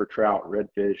waters for trout,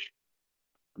 redfish,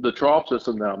 the trough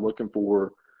system that I'm looking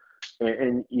for,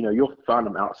 and you'll find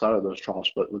them outside of those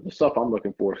troughs, but the stuff I'm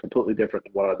looking for is completely different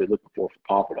than what I'd be looking for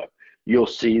pompano. You'll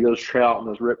see those trout and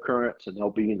those rip currents, and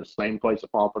they'll be in the same place a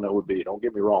pompano would be. Don't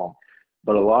get me wrong,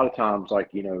 but a lot of times, like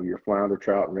your flounder,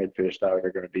 trout, and redfish that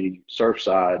are going to be surf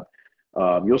side,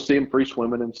 you'll see them free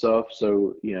swimming and stuff.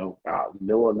 So out in the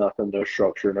middle of nothing, no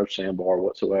structure, no sandbar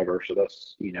whatsoever. So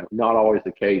that's not always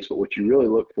the case. But what you really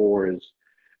look for is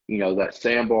that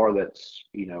sandbar that's,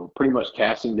 pretty much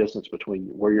casting distance between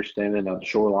where you're standing on the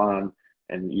shoreline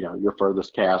and, your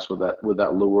furthest cast with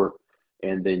that lure.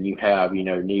 And then you have,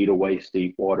 knee to waist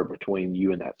deep water between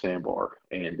you and that sandbar.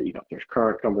 And, if there's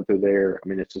current coming through there, I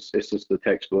mean, it's just the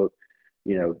textbook,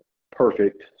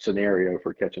 perfect scenario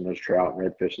for catching those trout and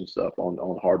redfish and stuff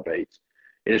on hard baits.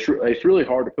 It's really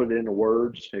hard to put it into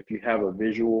words. If you have a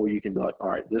visual, you can be like, all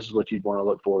right, this is what you'd want to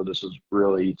look for. This is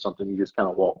really something you just kind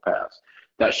of walk past.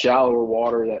 That shallower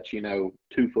water that's 2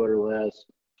 foot or less,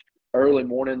 early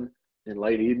morning and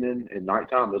late evening and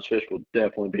nighttime, those fish will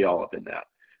definitely be all up in that.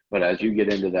 But as you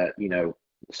get into that, the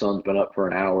sun's been up for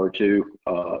an hour or two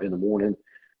in the morning,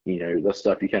 that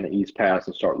stuff you kind of ease past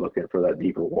and start looking for that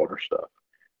deeper water stuff.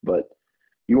 But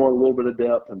you want a little bit of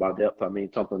depth, and by depth I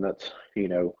mean something that's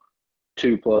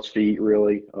 2+ feet,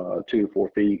 really, 2 to 4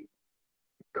 feet,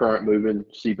 current moving,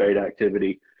 sea bait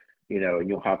activity, and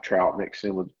you'll have trout mixed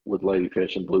in with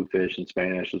ladyfish and bluefish and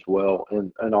Spanish as well,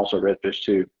 and also redfish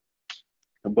too.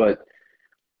 But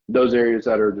those areas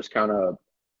that are just kind of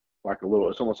like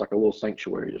it's almost like a little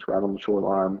sanctuary, just right on the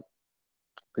shoreline,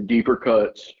 the deeper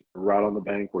cuts right on the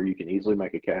bank where you can easily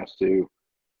make a cast to.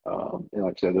 And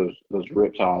like I said, those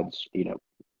rip tides,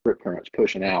 rip currents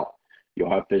pushing out, you'll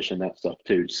have fish in that stuff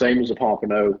too. Same as a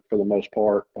pompano for the most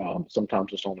part.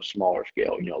 Sometimes it's on a smaller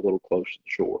scale, a little closer to the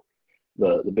shore.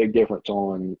 The big difference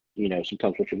on,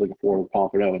 sometimes what you're looking for with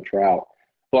pompano and trout,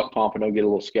 buck pompano get a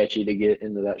little sketchy to get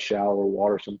into that shallower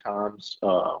water sometimes,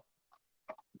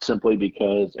 simply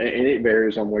because, and it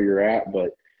varies on where you're at,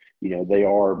 but, they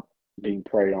are being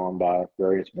preyed on by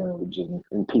various birds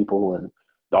and people and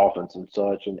dolphins and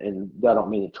such. And that don't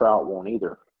mean the trout won't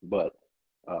either, but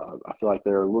I feel like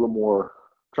trout are a little more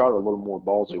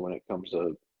ballsy when it comes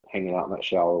to hanging out in that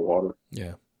shallow water.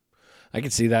 Yeah. I can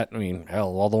see that. I mean, hell,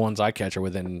 all the ones I catch are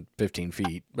within 15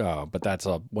 feet, but that's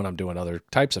when I'm doing other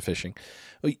types of fishing.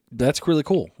 That's really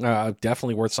cool.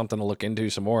 Definitely worth something to look into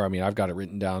some more. I mean, I've got it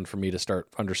written down for me to start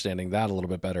understanding that a little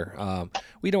bit better.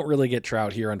 We don't really get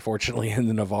trout here, unfortunately, in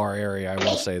the Navarre area. I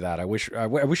will say that. I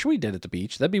wish we did at the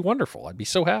beach. That'd be wonderful. I'd be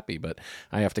so happy, but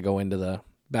I have to go into the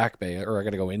back bay, or I got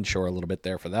to go inshore a little bit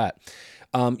there for that.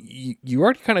 You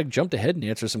already kind of jumped ahead and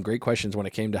answered some great questions when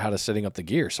it came to how to setting up the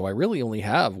gear. So I really only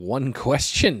have one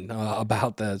question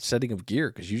about the setting of gear,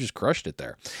 because you just crushed it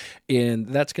there. And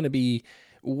that's going to be,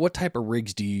 what type of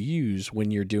rigs do you use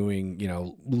when you're doing,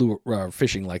 lure,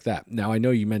 fishing like that? Now, I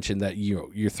know you mentioned that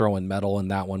you're throwing metal in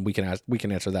that one. We can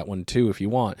answer that one too if you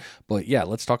want. But yeah,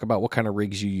 let's talk about what kind of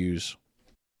rigs you use.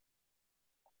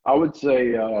 I would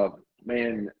say,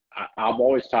 man, I've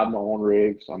always tied my own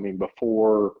rigs. I mean,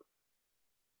 before,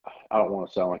 I don't want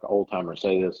to sound like an old timer and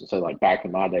say this and say like back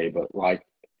in my day, but like,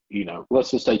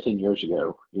 let's just say 10 years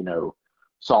ago,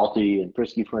 Salty and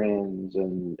Frisky Friends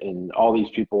and all these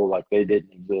people, like they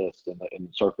didn't exist in the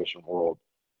surf fishing world.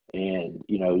 And,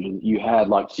 you had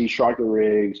like Sea Striker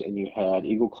rigs, and you had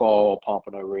Eagle Claw,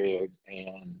 Pompano rig,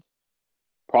 and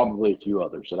probably a few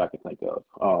others that I could think of.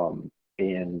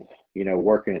 And,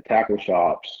 working at tackle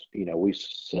shops, we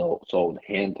sold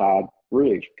hand tied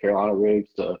rigs, Carolina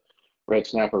rigs to red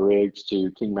snapper rigs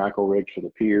to king mackerel rigs for the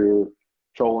pier,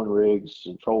 trolling rigs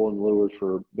and trolling lures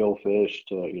for billfish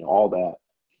to, all that.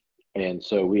 And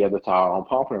so we had to tie on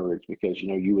pompano rigs because,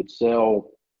 you would sell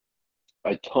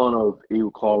a ton of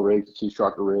Eagle Claw rigs and Sea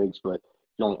Striker rigs, but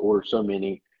you only order so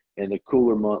many. And the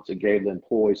cooler months, it gave the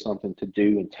employees something to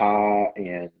do and tie,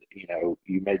 and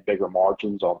you made bigger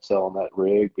margins on selling that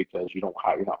rig because you're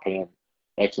not paying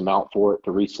X amount for it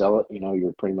to resell it.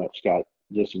 You're pretty much got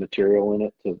just material in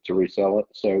it to resell it.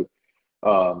 So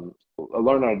I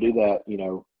learned how to do that,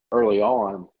 early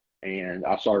on, and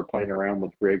I started playing around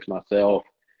with rigs myself.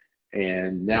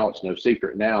 And now it's no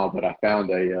secret now, but I found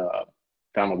a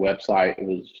website. It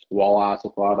was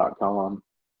walleyesupply.com.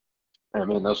 I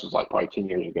mean, this was like probably 10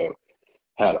 years ago.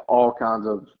 Had all kinds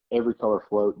of every color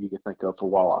float you could think of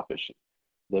for walleye fishing.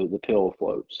 The pill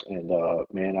floats, and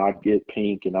man, I'd get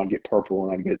pink and I'd get purple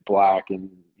and I'd get black and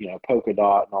polka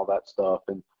dot and all that stuff,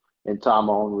 and tie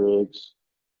my own rigs.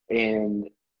 And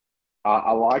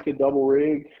I like a double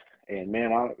rig. And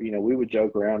man, we would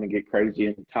joke around and get crazy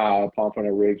and tie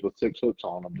pompano rigs with 6 hooks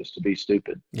on them just to be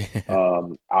stupid.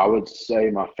 I would say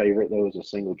my favorite though is a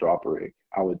single drop rig.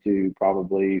 I would do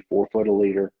probably 4 foot a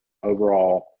leader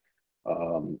overall,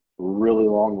 really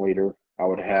long leader. I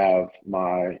would have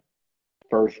my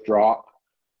first drop.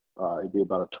 It'd be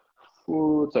about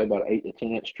let's say about an 8 to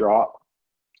 10 inch drop,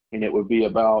 and it would be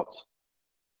about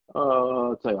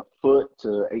let's say a foot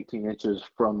to 18 inches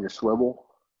from your swivel.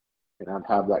 And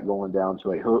I'd have that going down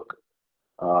to a hook.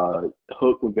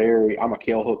 Hook would vary. I'm a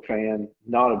Kahle hook fan,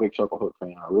 not a big circle hook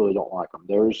fan. I really don't like them.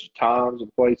 There's times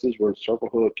and places where circle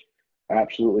hook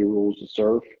absolutely rules the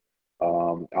surf.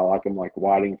 I like them like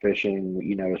whiting fishing,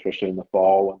 especially in the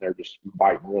fall when they're just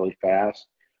biting really fast.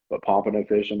 But pompano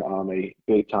fishing, I'm a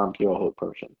big time Kahle hook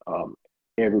person.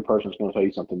 Every person's going to tell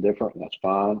you something different, and that's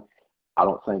fine. I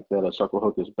don't think that a circle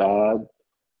hook is bad.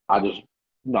 I just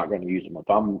not going to use them. If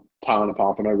I'm tying a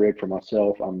pompano rig for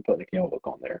myself, I'm putting a Kale hook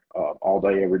on there all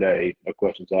day, every day, no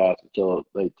questions asked until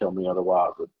they tell me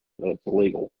otherwise that it's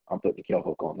illegal. I'm putting a Kale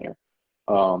hook on there.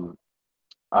 Um,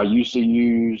 I used to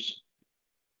use,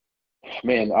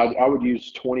 man, I would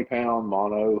use 20-pound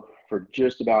mono for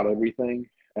just about everything,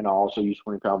 and I also use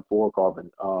 20-pound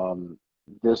fluorocarbon.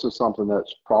 This is something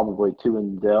that's probably too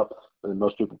in depth, and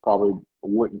most people probably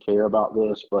wouldn't care about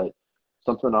this, but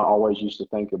something I always used to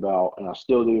think about, and I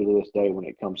still do to this day when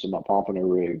it comes to my pompano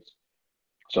rigs.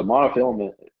 So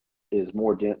monofilament is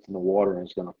more dense in the water and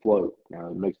it's going to float. Now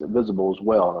it makes it visible as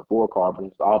well. And fluorocarbon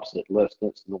is the opposite, less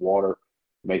dense in the water,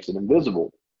 makes it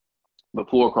invisible. But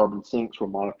fluorocarbon sinks where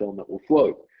monofilament will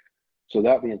float. So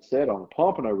that being said, on a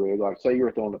pompano rig, like say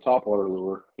you're throwing a topwater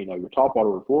lure, your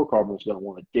topwater with fluorocarbon is going to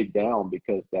want to dig down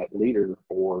because that leader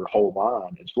or whole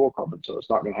line is fluorocarbon, so it's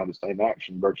not going to have the same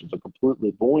action versus a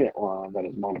completely buoyant line that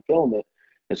is monofilament.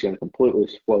 It's going to completely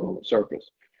float on the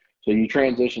surface. So you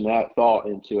transition that thought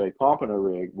into a pompano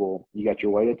rig. Well, you got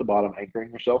your weight at the bottom,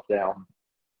 anchoring yourself down,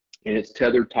 and it's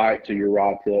tethered tight to your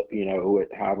rod tip,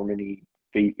 at however many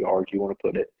feet, yards you want to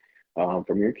put it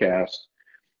from your cast.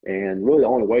 And really, the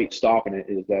only weight stopping it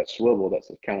is that swivel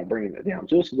that's kind of bringing it down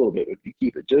just a little bit. If you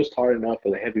keep it just hard enough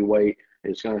for the heavy weight,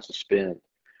 it's going to suspend.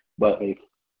 But a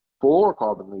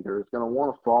fluorocarbon leader is going to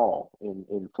want to fall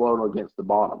and float against the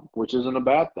bottom, which isn't a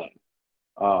bad thing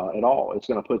at all. It's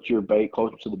going to put your bait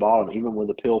closer to the bottom. Even with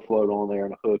a pill float on there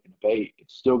and a hook and a bait,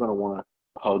 it's still going to want to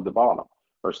hug the bottom.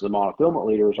 Versus the monofilament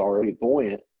leader is already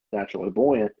buoyant, naturally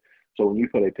buoyant. So when you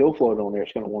put a pill float on there,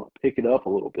 it's going to want to pick it up a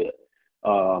little bit.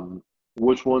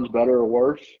 Which one's better or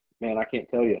worse? Man, I can't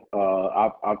tell you.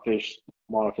 I've fished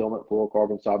monofilament,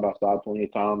 fluorocarbon side by side plenty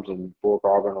of times, and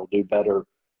fluorocarbon will do better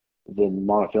than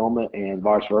monofilament, and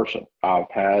vice versa.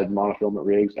 I've had monofilament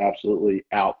rigs absolutely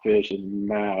outfish and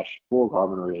mash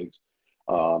fluorocarbon rigs.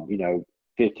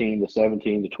 15 to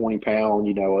 17 to 20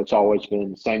 pound. It's always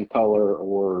been the same color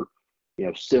or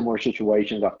similar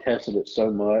situations. I've tested it so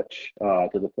much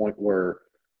to the point where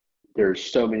there's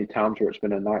so many times where it's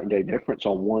been a night and day difference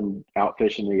on one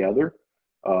outfishing the other.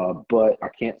 But I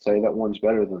can't say that one's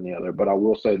better than the other. But I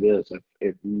will say this: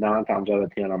 if 9 times out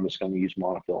of 10, I'm just going to use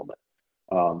monofilament.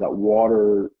 That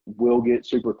water will get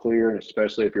super clear, and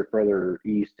especially if you're further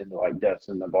east into like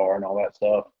Destin, Navarre, and all that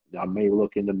stuff, I may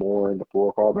look into more into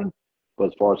fluorocarbon. But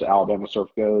as far as Alabama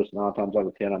surf goes, 9 times out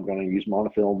of 10, I'm going to use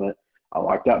monofilament. I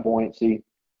like that buoyancy.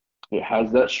 It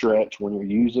has that stretch when you're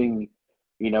using,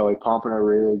 a pompano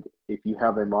rig. If you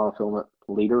have a monofilament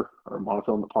leader or a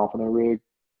monofilament pompano rig,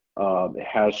 it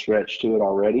has stretch to it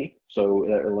already, so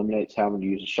it eliminates having to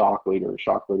use a shock leader. A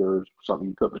shock leader is something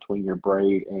you put between your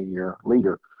braid and your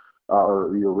leader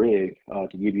or your rig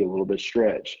to give you a little bit of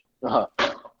stretch.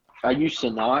 I used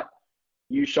to not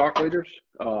use shock leaders,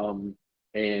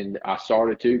 and I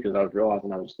started to because I was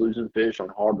realizing I was losing fish on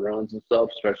hard runs and stuff,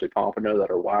 especially pompano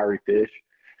that are wiry fish.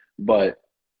 But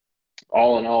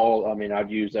all in all, I mean, I'd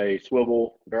use a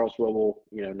swivel, barrel swivel,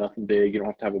 nothing big. You don't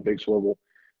have to have a big swivel.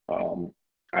 Um,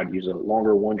 I'd use a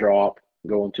longer one drop,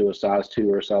 go into a size 2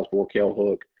 or a size 4 Kale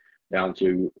hook down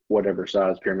to whatever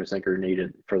size pyramid sinker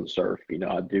needed for the surf.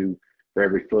 I'd do for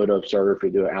every foot of surf, we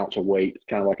do an ounce of weight,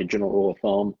 kind of like a general rule of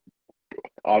thumb.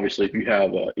 Obviously, if you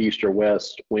have a east or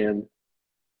west wind,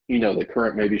 the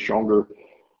current may be stronger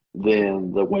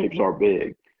than the waves are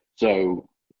big. So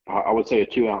I would say a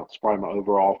 2 ounce is probably my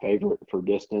overall favorite for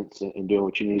distance and doing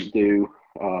what you need to do.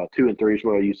 2 and 3 is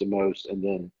what I use the most. And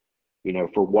then,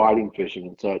 for whiting fishing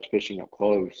and such, fishing up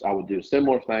close, I would do a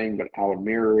similar thing, but I would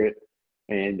mirror it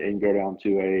and go down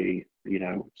to a,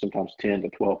 sometimes 10 to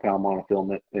 12 pound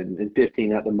monofilament and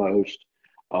 15 at the most,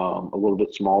 a little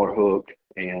bit smaller hook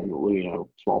and,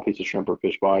 small piece of shrimp or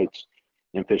fish bites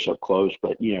and fish up close,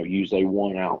 but, use a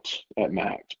 1 ounce at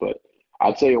max. But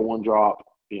I'd say a one drop,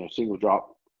 single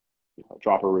drop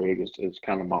dropper rig is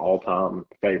kind of my all time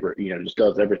favorite. Just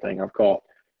does everything. I've caught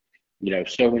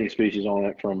so many species on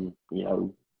it from,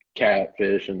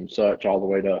 catfish and such all the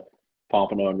way to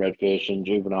pompano and redfish and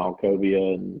juvenile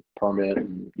cobia and permit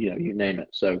and, you name it.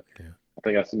 So Yeah. I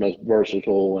think that's the most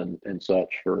versatile and such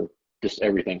for just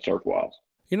everything surf wise.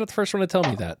 You're not the first one to tell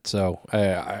me that, so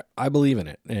I believe in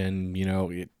it. And,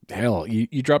 hell,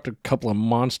 you dropped a couple of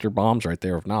monster bombs right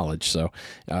there of knowledge, so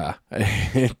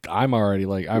I'm already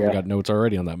like, I've got notes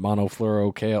already on that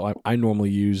monofluoro Kale.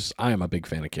 I am a big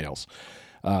fan of Kales.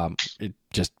 It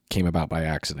just came about by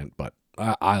accident, but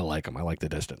I like them. I like the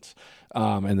distance.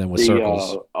 And then with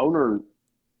circles.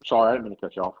 Sorry, I didn't mean to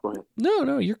cut you off. Go ahead.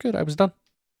 No, you're good. I was done.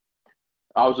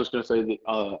 I was just going to say the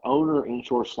Owner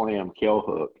Inshore Slam Kale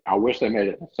hook. I wish they made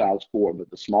it a size 4, but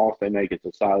the smallest they make it's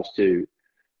a size 2.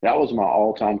 That was my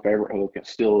all-time favorite hook. It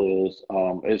still is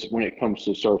when it comes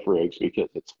to surf rigs because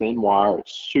it's thin wire,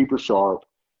 it's super sharp,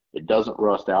 it doesn't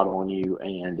rust out on you,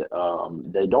 and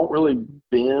they don't really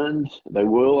bend. They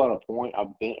will at a point.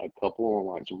 I've bent a couple on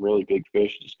like some really big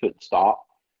fish, just couldn't stop.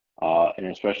 And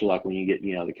especially like when you get,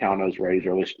 the cow nose rays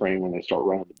early spring when they start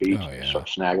running the beach Oh and you yeah. start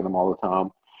snagging them all the time.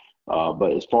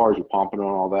 But as far as your pumping and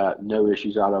all that, no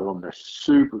issues out of them. They're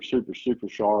super, super, super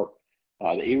sharp.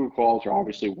 The Eagle Claws are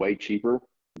obviously way cheaper,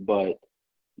 but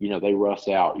they rust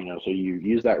out. So you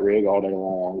use that rig all day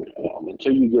long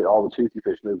until you get all the toothy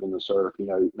fish moving in the surf.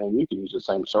 Man, you can use the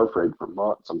same surf rig for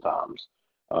months sometimes.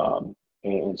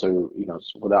 And so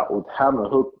with having a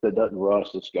hook that doesn't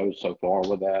rust, this goes so far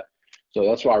with that. So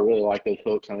that's why I really like those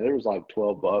hooks. I mean, there was like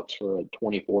 $12 for a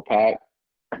 24 pack,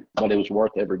 but it was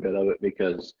worth every bit of it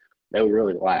because they would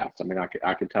really last. I mean,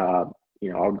 I could tie, I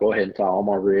would go ahead and tie all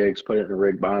my rigs, put it in a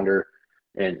rig binder,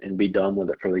 and be done with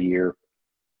it for the year,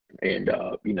 and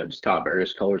just tie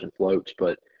various colors and floats.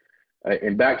 But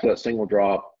and back to that single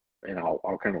drop, and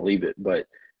I'll kind of leave it. But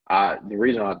the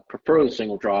reason I prefer the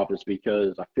single drop is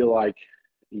because I feel like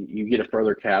you get a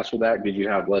further cast with that because you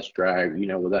have less drag.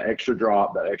 With that extra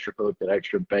drop, that extra hook, that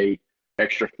extra bait,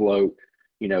 extra float,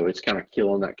 it's kind of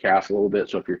killing that cast a little bit.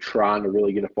 So if you're trying to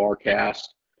really get a far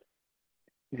cast,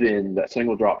 then that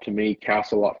single drop to me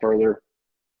casts a lot further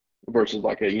versus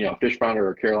like a fish finder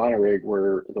or Carolina rig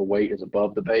where the weight is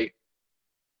above the bait.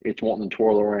 It's wanting to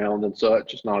twirl around and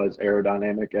such. It's not as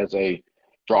aerodynamic as a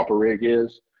dropper rig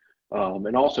is.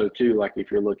 And also too, like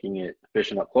if you're looking at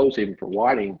fishing up close, even for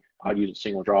whiting, I'd use a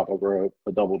single drop over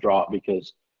a double drop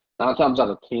because 9 times out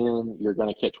of 10, you're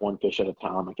going to catch one fish at a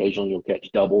time. Occasionally you'll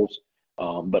catch doubles.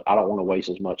 But I don't want to waste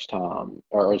as much time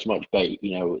or as much bait.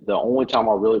 The only time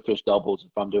I really fish doubles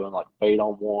if I'm doing like bait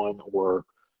on one or,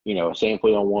 a sand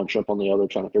fleet on one, shrimp on the other,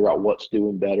 trying to figure out what's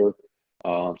doing better.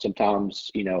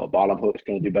 Sometimes, a bottom hook's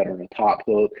going to do better than a top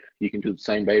hook. You can do the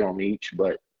same bait on each,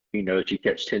 but if you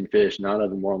catch 10 fish, 9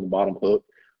 of them are on the bottom hook.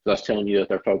 So that's telling you that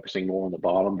they're focusing more on the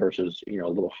bottom versus, a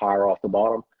little higher off the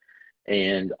bottom.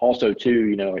 And also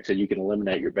too, like I said, you can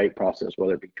eliminate your bait process,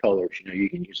 whether it be colors. You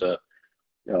can use uh,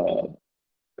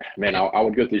 man, I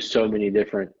would go through so many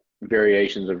different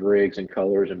variations of rigs and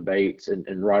colors and baits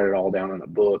and write it all down in a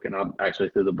book. And I actually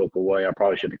threw the book away. I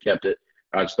probably should have kept it.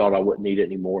 I just thought I wouldn't need it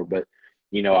anymore. But,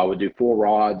 I would do 4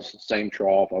 rods, same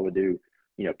trough. I would do,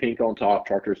 pink on top,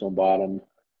 chartreuse on bottom,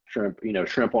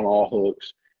 shrimp on all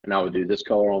hooks. And I would do this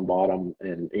color on bottom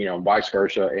and, vice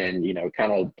versa. And,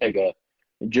 kind of take a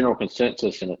general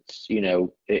consensus. And it's,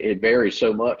 it varies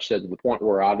so much that to the point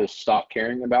where I just stopped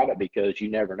caring about it because you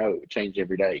never know. It changes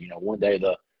every day. One day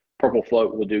the purple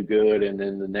float will do good, and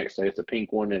then the next day it's a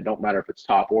pink one. And it don't matter if it's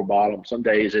top or bottom. Some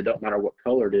days it don't matter what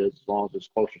color it is as long as it's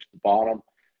closer to the bottom.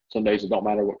 Some days it don't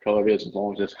matter what color it is as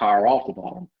long as it's higher off the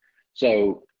bottom.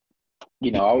 So,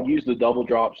 I would use the double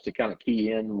drops to kind of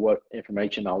key in what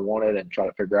information I wanted and try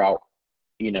to figure out,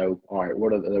 all right,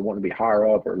 what are they want to be higher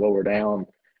up or lower down.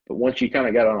 But once you kind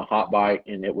of got on a hot bite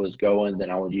and it was going,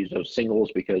 then I would use those singles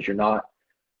because you're not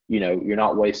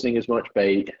wasting as much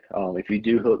bait. If you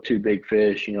do hook 2 big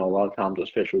fish, a lot of times those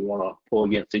fish would want to pull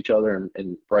against each other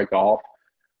and break off.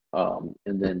 And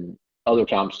then other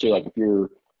times too, like if you're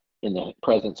in the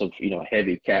presence of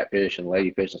heavy catfish and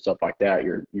ladyfish and stuff like that,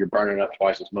 you're burning up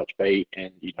twice as much bait,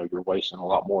 and you're wasting a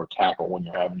lot more tackle when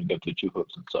you're having to go through 2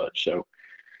 hooks and such. So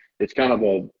it's kind of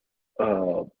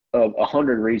of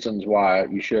 100 reasons why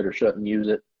you should or shouldn't use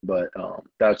it, but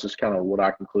that's just kind of what I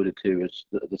concluded too. Is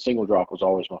the single drop was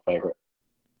always my favorite.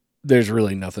 There's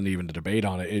really nothing even to debate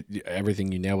on it.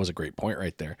 Everything you nailed was a great point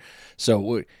right there.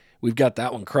 So we've got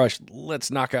that one crushed. Let's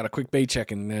knock out a quick bait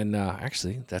check, and then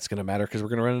actually that's going to matter because we're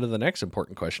going to run into the next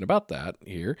important question about that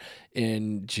here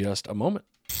in just a moment.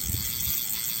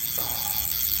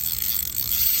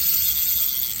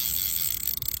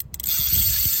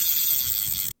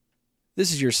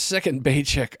 This is your second bait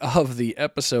check of the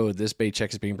episode. This bait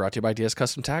check is being brought to you by DS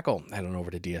Custom Tackle. Head on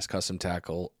over to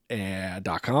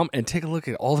dscustomtackle.com and take a look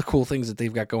at all the cool things that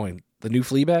they've got going. The new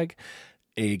flea bag,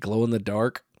 a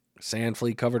glow-in-the-dark sand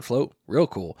flea covered float, real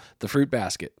cool. The fruit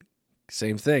basket,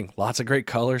 same thing. Lots of great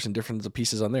colors and different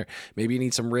pieces on there. Maybe you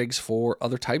need some rigs for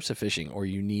other types of fishing, or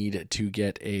you need to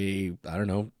get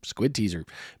squid teaser.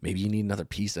 Maybe you need another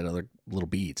piece, that other little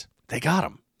beads. They got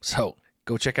them. So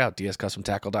go check out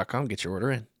dscustomtackle.com, get your order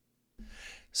in.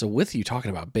 So with you talking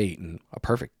about bait and a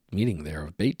perfect meeting there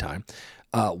of bait time,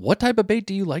 what type of bait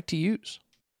do you like to use?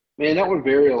 Man, that would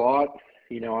vary a lot.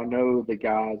 I know the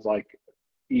guys like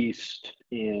East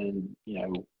in,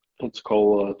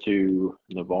 Pensacola to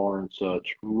Navarre and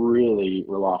such really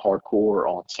rely hardcore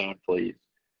on sand fleas.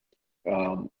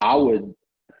 I would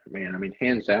man, I mean,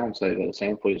 hands down, say that a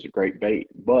sand flea is a great bait.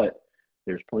 But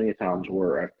there's plenty of times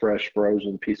where a fresh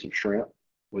frozen piece of shrimp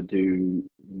would do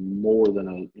more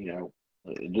than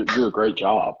do a great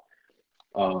job.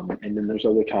 And then there's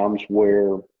other times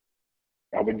where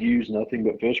I would use nothing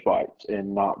but fish bites,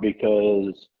 and not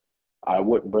because I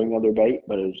wouldn't bring other bait,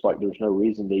 but it's like there's no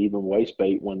reason to even waste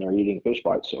bait when they're eating fish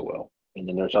bites so well. And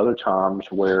then there's other times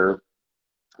where,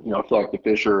 I feel like the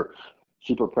fish are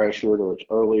super pressured, or it's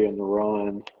early in the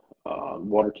run,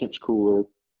 water temp's cooler,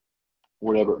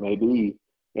 whatever it may be,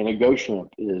 and a ghost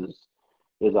shrimp is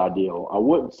ideal. I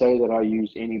wouldn't say that I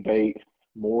use any bait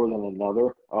more than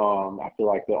another. I feel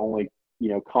like the only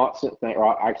constant thing,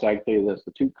 or actually I can tell you this: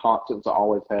 the two constants I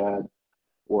always had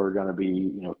were going to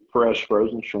be fresh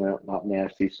frozen shrimp, not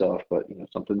nasty stuff, but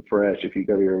something fresh. If you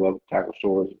go to your local tackle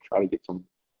stores and try to get some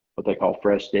what they call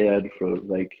fresh dead, for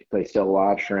they sell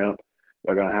live shrimp,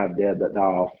 they're going to have dead that die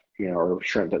off, or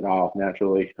shrimp that die off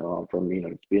naturally, from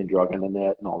being drug in the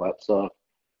net and all that stuff.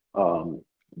 Um,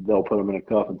 they'll put them in a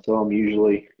cup and sell them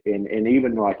usually. And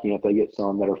even like, if they get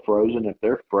some that are frozen, if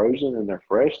they're frozen and they're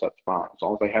fresh, that's fine. As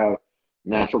long as they have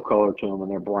natural color to them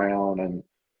and they're brown and,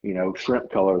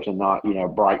 shrimp colors, and not,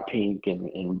 bright pink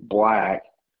and black,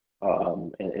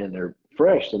 and they're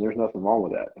fresh, then there's nothing wrong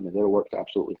with that. I mean, that works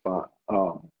absolutely fine.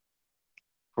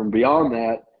 From beyond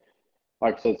that,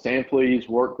 like I said, sand fleas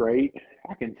work great.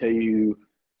 I can tell you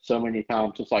so many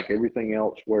times, just like everything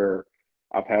else, where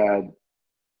I've had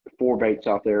four baits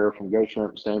out there, from ghost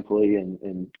shrimp, sand flea,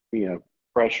 and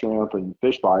fresh shrimp and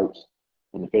fish bites,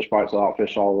 and the fish bites will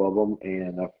outfish all of them.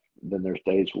 And then there's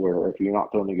days where if you're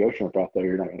not throwing the ghost shrimp out there,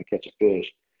 you're not going to catch a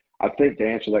fish. I think to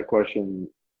answer that question,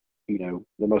 the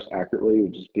most accurately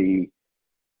would just be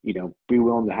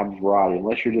willing to have a variety.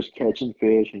 Unless you're just catching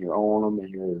fish and you're on them and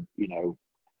you're,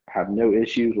 have no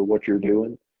issues with what you're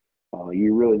doing,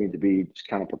 you really need to be just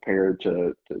kind of prepared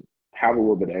to have a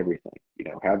little bit of everything.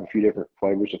 Have a few different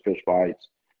flavors of fish bites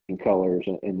and colors,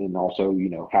 and then also,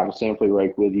 have a sand flea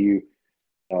rake with you.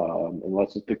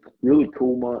 Unless it's the really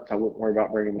cool months, I wouldn't worry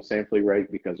about bringing a sand flea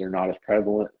rake because they're not as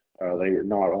prevalent. They're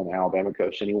not on the Alabama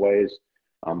coast anyways.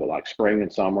 But like spring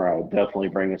and summer, I would definitely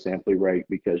bring a sand flea rake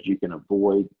because you can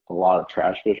avoid a lot of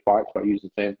trash fish bites by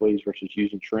using sand fleas versus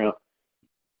using shrimp.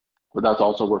 But that's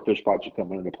also where fish bites are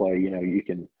coming into play.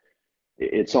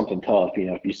 It's something tough.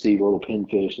 If you see little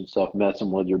pinfish and stuff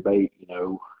messing with your bait,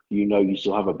 you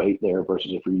still have a bait there,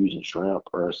 versus if you're using shrimp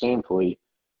or a sand flea,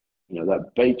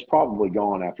 that bait's probably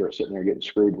gone after it's sitting there getting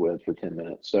screwed with for 10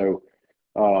 minutes. So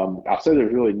I say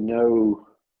there's really no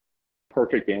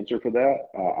perfect answer for that.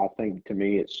 I think, to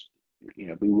me, it's,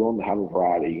 be willing to have a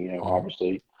variety.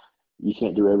 Obviously you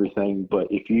can't do everything, but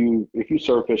if you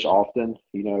surface often,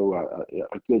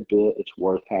 a good bit, it's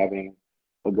worth having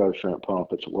a ghost shrimp pump.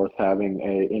 It's worth having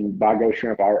and by ghost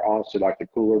shrimp, I honestly like the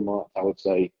cooler months. I would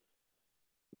say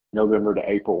November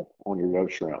to April on your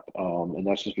ghost shrimp. And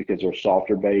that's just because they're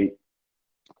softer bait.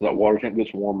 That water temp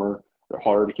gets warmer, they're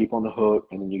harder to keep on the hook,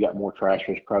 and then you got more trash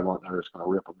fish prevalent that are just going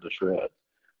to rip them to shreds.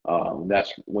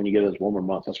 That's when you get those warmer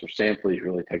months. That's where sand fleas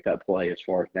really take that play as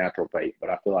far as natural bait.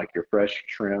 But I feel like your fresh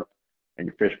shrimp and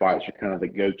your fish bites are kind of the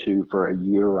go-to for a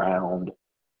year-round.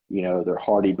 They're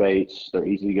hardy baits. They're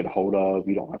easy to get a hold of.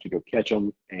 You don't have to go catch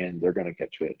them, and they're going to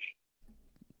catch fish.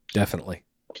 Definitely.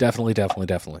 Definitely, definitely,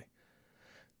 definitely.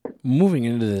 Moving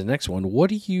into the next one, what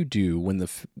do you do when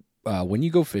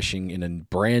you go fishing in a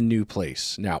brand new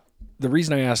place? Now, the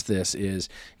reason I ask this is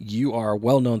you are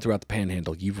well known throughout the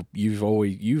Panhandle.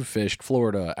 You've fished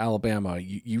Florida, Alabama.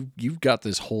 You've got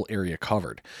this whole area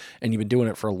covered, and you've been doing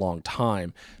it for a long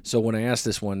time. So when I ask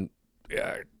this one,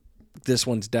 this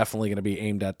one's definitely going to be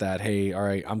aimed at that. Hey, all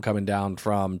right, I'm coming down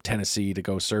from Tennessee to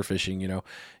go surf fishing.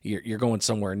 You're going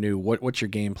somewhere new. What's your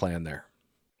game plan there?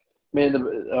 Man,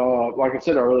 like I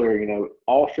said earlier,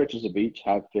 all stretches of beach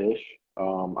have fish.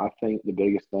 I think the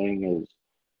biggest thing is,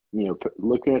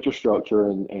 looking at your structure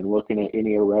and looking at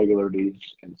any irregularities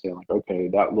and saying like, okay,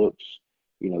 that looks,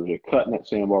 there's a cut in that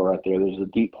sandbar right there. There's a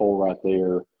deep hole right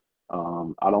there.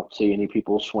 I don't see any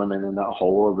people swimming in that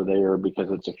hole over there because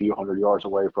it's a few hundred yards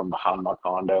away from behind my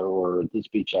condo or this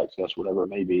beach access, whatever it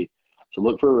may be. So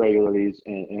look for irregularities,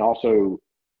 and also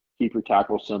keep your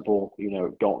tackle simple.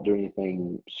 Don't do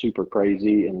anything super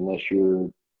crazy unless you're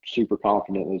super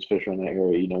confident in this fish in that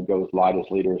area. Go as light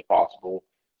as leader as possible,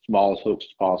 smallest hooks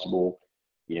as possible.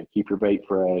 Keep your bait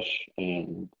fresh,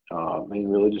 and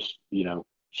really just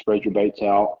spread your baits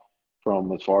out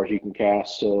from as far as you can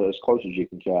cast to as close as you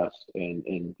can cast. And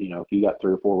if you got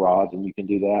 3 or 4 rods and you can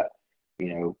do that,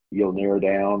 you'll narrow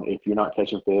down. If you're not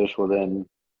catching fish, well then,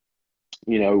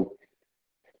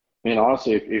 man,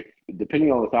 honestly,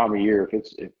 depending on the time of year,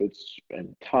 if it's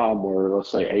in time where,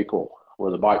 let's say April,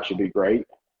 where the bite should be great,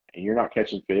 and you're not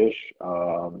catching fish,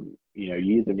 you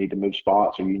either need to move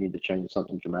spots or you need to change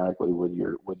something dramatically with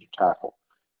your tackle.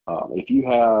 If you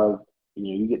have,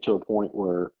 you get to a point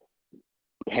where,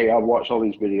 hey, I've watched all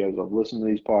these videos, I've listened to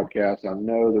these podcasts, I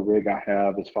know the rig I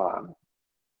have is fine.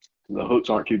 The hooks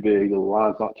aren't too big, the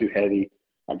line's not too heavy.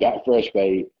 I got fresh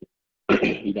bait.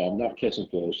 I'm not catching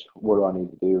fish. What do I need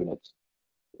to do? And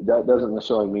that doesn't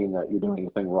necessarily mean that you're doing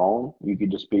anything wrong. You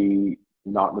could just be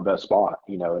not in the best spot,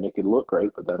 and it could look great,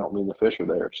 but that don't mean the fish are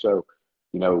there. So,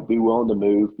 be willing to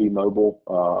move, be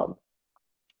mobile.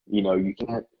 You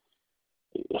can't.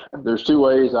 There's two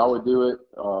ways I would do it.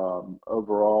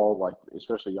 Overall, like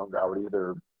especially younger, I would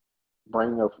either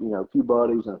bring a few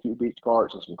buddies and a few beach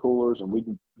carts and some coolers, and we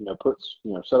can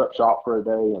set up shop for a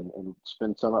day and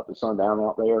spend sun up to sundown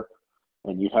out there.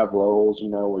 And you'd have lulls,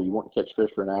 where you want to catch fish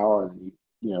for an hour, and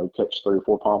catch 3 or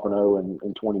 4 pompano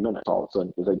in 20 minutes all of a sudden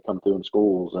because they come through in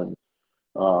schools. And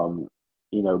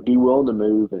be willing to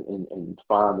move and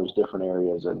find those different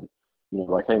areas. And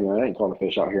like, hey man, I ain't caught a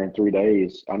fish out here in 3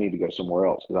 days. I need to go somewhere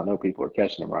else because I know people are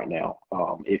catching them right now.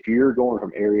 If you're going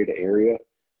from area to area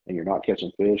and you're not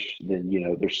catching fish, then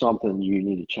there's something you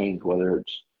need to change, whether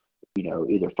it's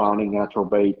either finding natural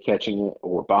bait, catching it,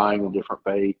 or buying a different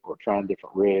bait, or trying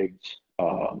different rigs.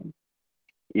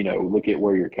 Look at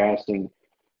where you're casting,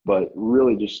 but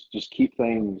really just keep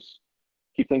things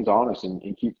honest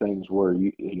and keep things where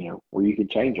you can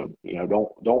change them.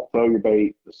 Don't throw your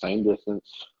bait the same distance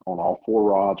on all 4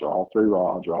 rods or all 3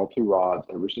 rods or all 2 rods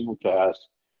every single cast.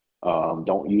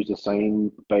 Don't use the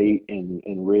same bait and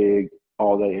rig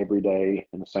all day, every day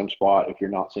in the same spot if you're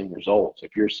not seeing results.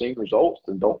 If you're seeing results,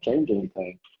 then don't change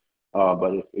anything.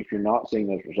 But if you're not seeing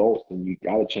those results, then you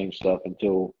got to change stuff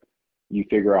until you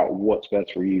figure out what's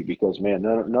best for you. Because man,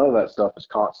 none of that stuff is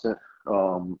constant.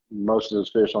 Most of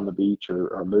those fish on the beach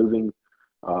are moving.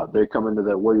 They come into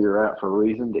where you're at for a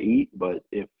reason to eat. But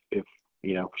if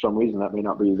for some reason that may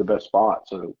not be the best spot,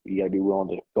 so you got to be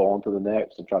willing to go on to the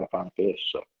next and try to find fish.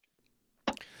 So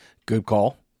good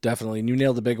call. Definitely. And you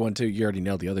nailed the big one too. You already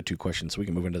nailed the other 2 questions, so we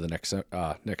can move into the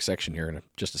next section here in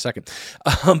just a second.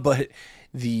 But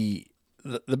the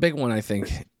big one, I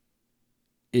think,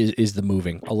 is the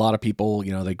moving. A lot of people,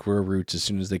 they grow roots as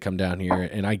soon as they come down here,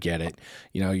 and I get it.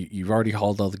 You've already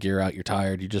hauled all the gear out, you're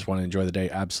tired, you just want to enjoy the day.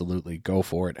 Absolutely. Go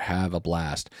for it. Have a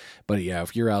blast. But yeah,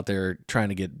 if you're out there trying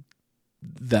to get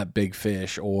that big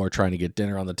fish or trying to get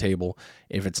dinner on the table,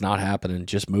 if it's not happening,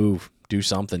 just move. Do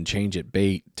something, change it,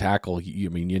 bait, tackle. You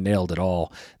nailed it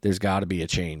all. There's got to be a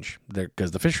change there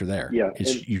because the fish are there. yeah,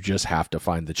 You just have to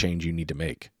find the change you need to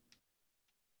make.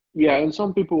 yeah, and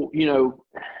some people,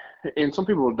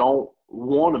 don't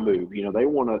want to move. They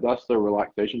want to. That's their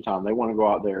relaxation time. They want to go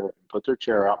out there and put their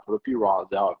chair out, put a few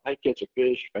rods out. If they catch a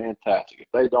fish, fantastic. If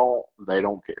they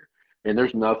don't care. And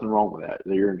there's nothing wrong with that.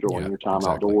 You're enjoying your time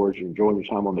outdoors. You're enjoying your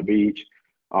time on the beach.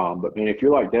 But man, if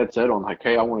you're like dead set on like,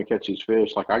 hey, I want to catch these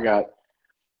fish, like I got.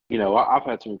 I've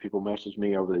had so many people message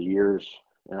me over the years.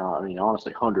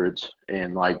 Honestly, hundreds.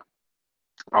 And like,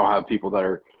 I'll have people that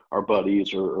are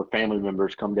buddies or family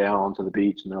members come down to the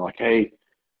beach and they're like, hey,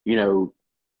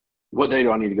 what day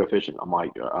do I need to go fishing? I'm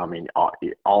like,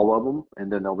 all of them.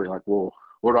 And then they'll be like, well,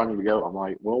 where do I need to go? I'm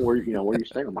like, well, where you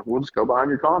staying? I'm like, we'll just go behind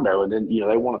your condo. And then,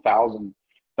 they want 1,000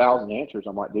 answers.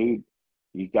 I'm like, dude,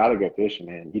 you got to go fishing,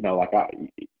 man. You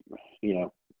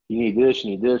need this,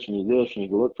 you need this, you need this, you need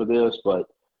to look for this. But,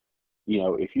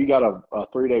 if you got a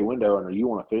 3-day window and you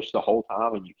want to fish the whole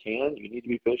time and you need to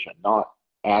be fishing, not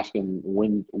asking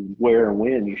where and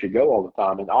when you should go all the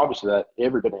time. And obviously that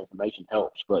every bit of information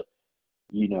helps, but,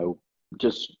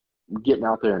 just getting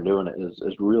out there and doing it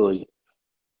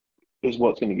is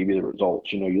what's going to give you the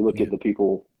results. You look at the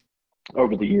people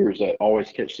over the years that always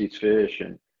catch these fish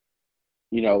and,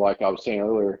 like I was saying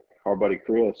earlier, our buddy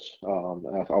Chris, I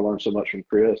learned so much from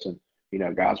Chris and,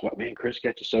 guys like, man, Chris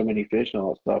catches so many fish and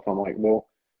all that stuff. I'm like, well,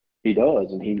 he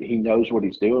does, and he knows what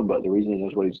he's doing, but the reason he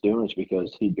knows what he's doing is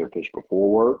because he'd go fish before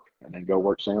work and then go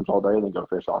work Sam's all day and then go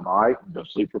fish all night and go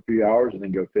sleep for a few hours and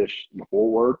then go fish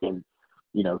before work and,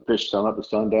 fish sun up to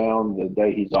sundown the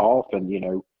day he's off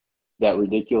and, that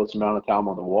ridiculous amount of time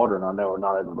on the water. And I know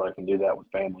not everybody can do that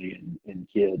with family and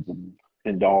kids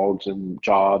and dogs and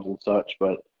jobs and such,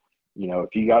 but,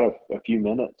 if you got a few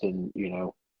minutes and,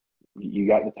 you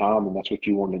got the time and that's what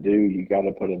you want to do, you got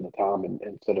to put in the time and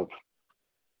instead of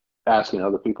asking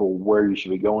other people where you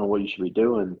should be going and what you should be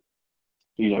doing,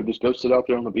 just go sit out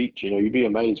there on the beach. You'd be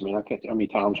amazed, man. I can't tell how many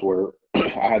times where I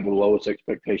had the lowest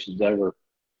expectations ever,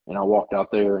 and I walked out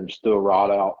there and just threw a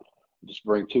rod out, just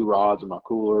bring 2 rods in my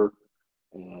cooler,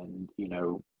 and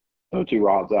throw two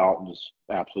rods out and just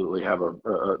absolutely have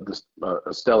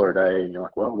a stellar day. And you're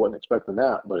like, well, I wasn't expecting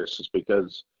that, but it's just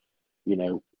because, you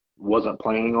know, wasn't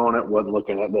planning on it, wasn't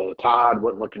looking at the tide,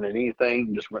 wasn't looking at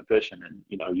anything, just went fishing and,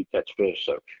 you know, you catch fish.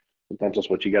 So sometimes that's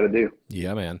what you got to do.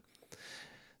 Yeah, man.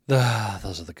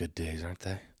 Those are the good days, aren't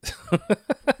they?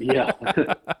 Yeah.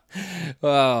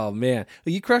 Oh man,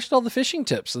 well, you crushed all the fishing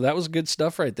tips, so that was good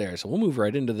stuff right there. So we'll move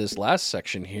right into this last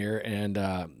section here, and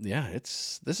yeah,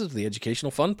 this is the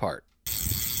educational fun part.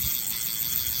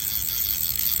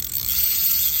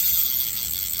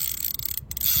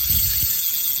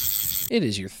 It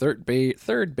is your third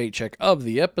bait check of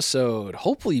the episode.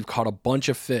 Hopefully you've caught a bunch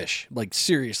of fish. Like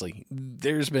seriously,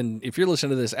 if you're listening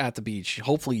to this at the beach,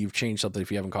 hopefully you've changed something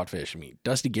if you haven't caught fish. I mean,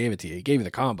 Dusty gave it to you. He gave you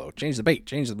the combo. Change the bait,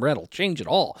 change the rental, change it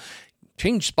all.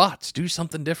 Change spots, do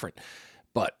something different.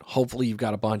 But hopefully you've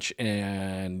got a bunch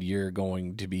and you're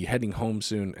going to be heading home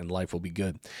soon and life will be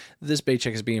good. This bait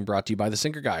check is being brought to you by The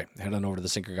Sinker Guy. Head on over to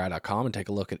thesinkerguy.com and take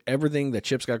a look at everything that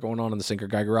Chip's got going on in the Sinker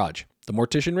Guy garage. The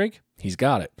Mortician rig, he's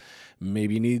got it.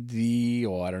 Maybe you need the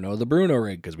Bruno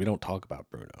rig, because we don't talk about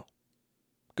Bruno.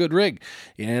 Good rig.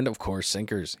 And of course,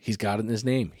 sinkers. He's got it in his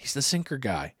name. He's the Sinker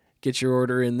Guy. Get your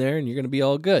order in there and you're going to be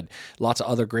all good. Lots of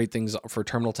other great things for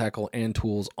terminal tackle and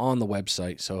tools on the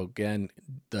website. So again,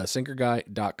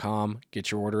 thesinkerguy.com. Get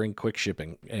your order in, quick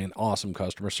shipping, and awesome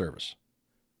customer service.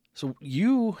 So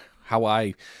how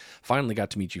I finally got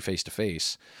to meet you face to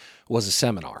face was a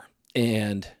seminar.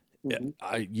 And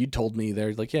you told me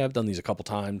there, like, yeah, I've done these a couple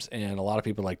times. And a lot of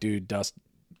people are like, dude,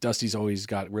 Dusty's always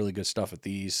got really good stuff at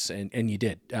these, and you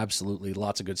did. Absolutely.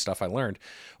 Lots of good stuff I learned.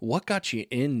 What got you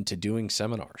into doing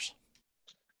seminars?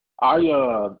 I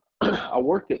I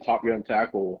worked at Top Gun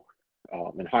Tackle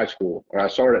in high school. I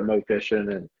started at Mo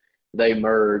Fishing, and they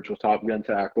merged with Top Gun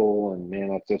Tackle, and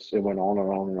man, it went on and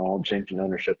on and on, changing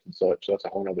ownerships and such. So that's a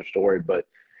whole other story. But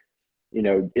you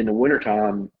know, in the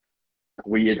wintertime,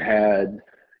 we had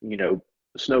you know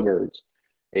snowbirds,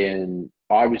 and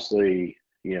obviously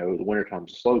you know the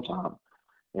wintertime's a slow time.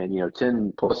 And, you know,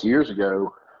 10 plus years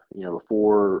ago, you know,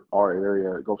 before our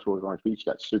area, Gulf Shores Orange Beach,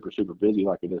 got super, super busy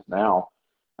like it is now,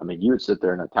 I mean, you would sit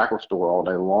there in a tackle store all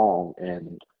day long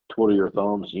and twiddle your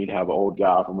thumbs. And you'd have an old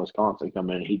guy from Wisconsin come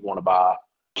in and he'd want to buy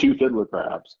two fiddler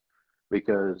crabs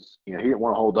because, you know, he didn't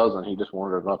want a whole dozen. He just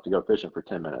wanted enough to go fishing for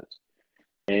 10 minutes.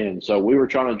 And so we were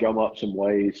trying to drum up some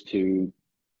ways to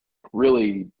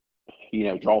really, you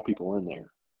know, draw people in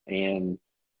there. And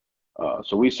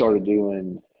so we started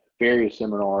doing various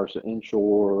seminars,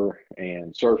 inshore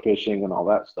and surf fishing and all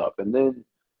that stuff. And then,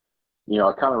 you know,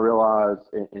 I kind of realized,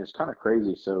 and it's kind of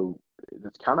crazy. So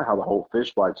that's kind of how the whole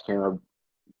fish bites thing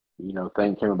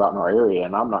came about in our area.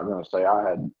 And I'm not going to say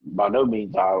by no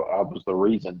means I was the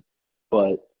reason,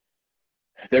 but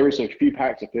there was a few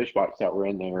packs of fish bites that were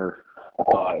in there,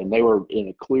 and they were in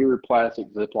a clear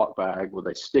plastic Ziploc bag with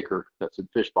a sticker that said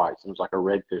fish bites. And it was like a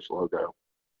red fish logo,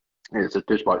 and it said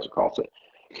fish bites across it.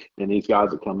 And these guys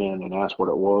would come in and ask what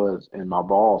it was. And my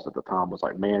boss at the time was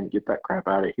like, man, get that crap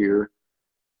out of here.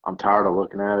 I'm tired of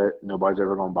looking at it. Nobody's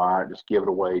ever going to buy it. Just give it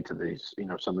away to these, you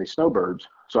know, some of these snowbirds.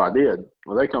 So I did.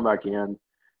 Well, they come back in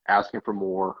asking for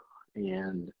more.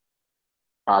 And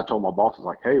I told my boss, I was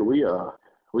like, hey,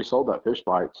 we sold that fish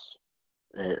bites.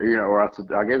 You know, or I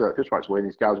said, I gave that fish bites away and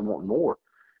these guys are wanting more.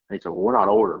 And he said, well, we're not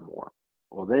ordering more.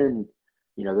 Well, then,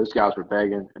 you know, those guys were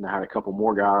begging, and I had a couple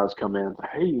more guys come in and say,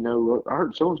 hey, you know, I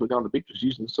heard someone's been down the beach was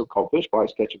using the so-called fish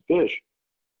bites catching fish.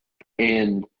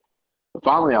 And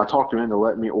finally, I talked him into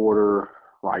letting me order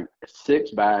like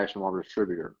 6 bags from our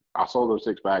distributor. I sold those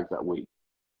 6 bags that week.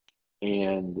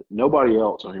 And nobody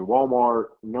else, I mean, Walmart,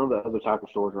 none of the other tackle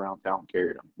stores around town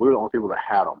carried them. We were the only people that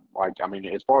had them. Like, I mean,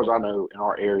 as far as I know, in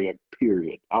our area,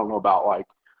 period. I don't know about like,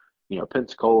 you know,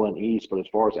 Pensacola and East, but as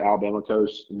far as Alabama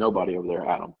coast, nobody over there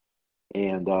had them.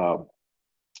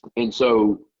 And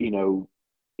so, you know,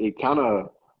 it kind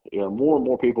of, you know, more and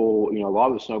more people, you know, a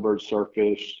lot of the snowbirds surf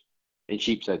fish and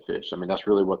sheepshead fish. I mean, that's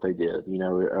really what they did. You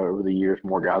know, over the years,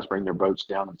 more guys bring their boats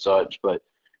down and such. But,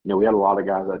 you know, we had a lot of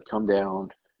guys that come down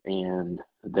and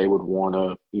they would want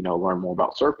to, you know, learn more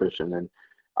about surf fishing. And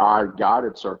I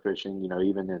guided surf fishing, you know,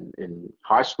 even in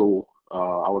high school,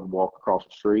 I would walk across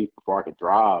the street before I could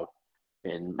drive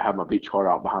and have my beach cart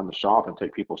out behind the shop and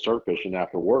take people surf fishing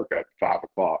after work at 5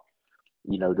 o'clock,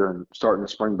 you know, during starting the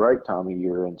spring break time of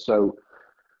year. And so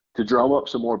to drum up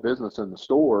some more business in the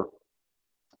store,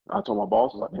 I told my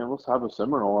boss, I was like, man, let's have a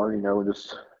seminar, you know, and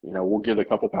just, you know, we'll get a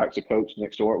couple packs of Cokes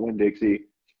next door at Winn-Dixie.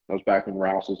 I was back when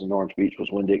Rouse's in Orange Beach was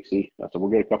Winn-Dixie. I said, we'll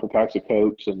get a couple packs of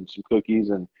Cokes and some cookies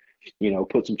and, you know,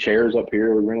 put some chairs up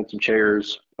here. We rented some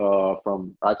chairs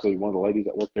from actually one of the ladies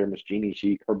that worked there, Miss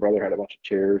Jeannie. Her brother had a bunch of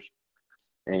chairs.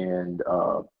 And,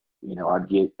 I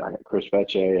got Chris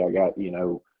Fetche, I got,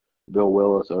 Bill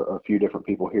Willis, a few different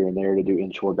people here and there to do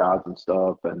inshore guides and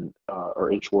stuff, and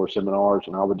or inshore seminars,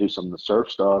 and I would do some of the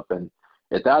surf stuff. And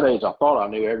at that age, I thought I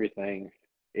knew everything,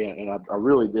 and I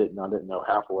really didn't. I didn't know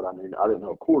half of what I knew. I didn't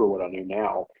know a quarter of what I knew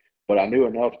now, but I knew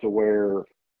enough to where,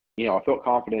 I felt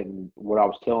confident in what I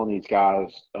was telling these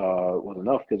guys was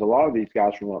enough, because a lot of these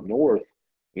guys from up north,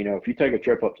 if you take a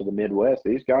trip up to the Midwest,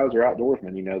 these guys are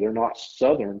outdoorsmen. They're not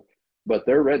Southern, but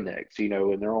they're rednecks,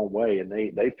 in their own way, and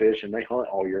they fish and they hunt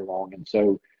all year long. And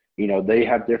so, they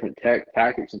have different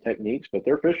tactics and techniques, but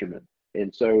they're fishermen.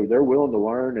 And so they're willing to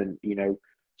learn. And,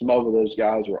 some of those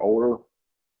guys are older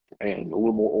and a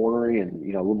little more ornery and,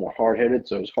 a little more hard headed.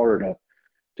 So it's harder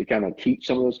to kind of teach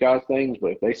some of those guys things.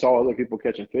 But if they saw other people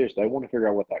catching fish, they want to figure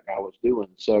out what that guy was doing.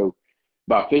 So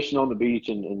by fishing on the beach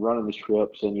and running these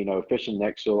trips and, fishing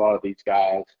next to a lot of these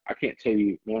guys, I can't tell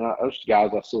you, man, those guys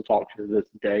I still talk to this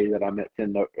day that I met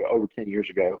over 10 years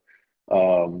ago,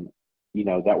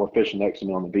 that were fishing next to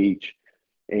me on the beach,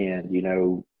 and,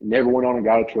 never went on and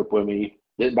got a trip with me,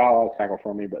 didn't buy a lot of tackle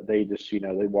from me, but they just, they'd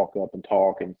walk up and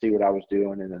talk and see what I was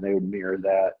doing, and then they would mirror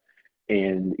that.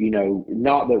 And,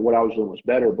 not that what I was doing was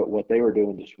better, but what they were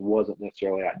doing just wasn't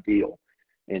necessarily ideal.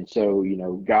 And so,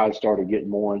 guys started getting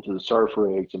more into the surf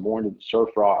rigs and more into the surf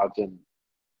rods. And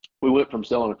we went from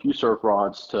selling a few surf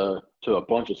rods to a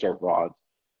bunch of surf rods,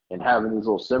 and having these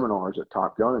little seminars at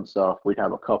Top Gun and stuff. We'd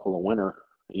have a couple of winter,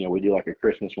 we do like a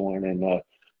Christmas one and,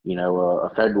 a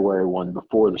February one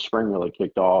before the spring really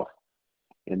kicked off.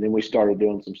 And then we started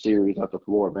doing some series up at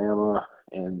Floribama.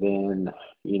 And then,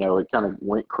 it kind of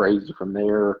went crazy from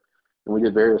there. And we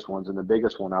did various ones. And the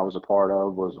biggest one I was a part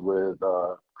of was with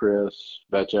Chris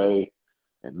Becce,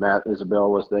 and Matt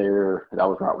Isabel was there. That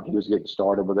was right when he was getting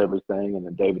started with everything. And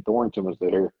then David Thornton was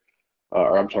there.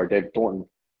 David Thornton.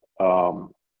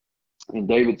 And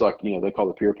David's like, they call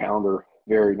the Pure Pounder,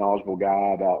 very knowledgeable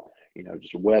guy about,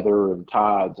 just weather and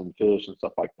tides and fish and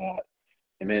stuff like that.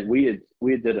 And man, we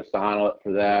had did a sign up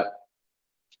for that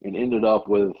and ended up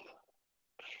with,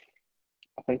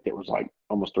 I think there was like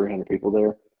almost 300 people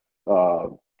there.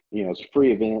 It's a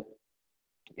free event,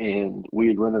 and we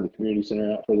had rented the community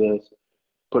center out for this,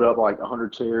 put up like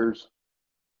 100 chairs,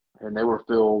 and they were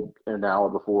filled an hour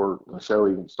before the show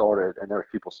even started, and there were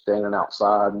people standing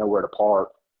outside, nowhere to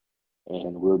park,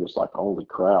 and we were just like, holy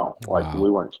crap. Like, wow. we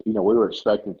weren't, we were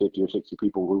expecting 50 or 60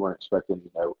 people. We weren't expecting,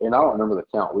 and I don't remember the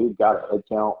count. We got a head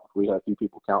count. We had a few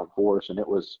people counting for us, and it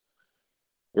was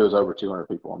over 200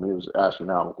 people. I mean, it was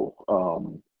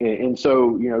astronomical. And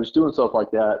so, just doing stuff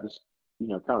like that, just,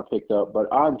 kind of picked up.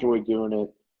 But I enjoyed doing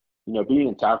it. Being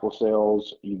in tackle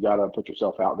sales, you got to put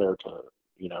yourself out there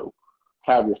to,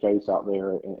 have your face out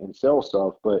there and sell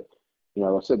stuff. But,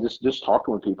 like I said, just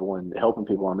talking with people and helping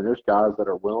people. I mean, there's guys that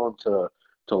are willing to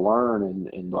learn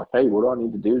and like, hey, what do I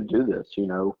need to do this?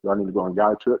 Do I need to go on a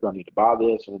guide trip? Do I need to buy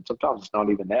this? And sometimes it's not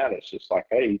even that. It's just like,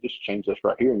 hey, you just change this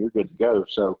right here and you're good to go.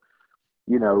 So,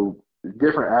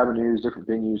 different avenues, different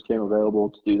venues came available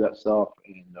to do that stuff.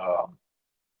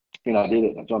 And I did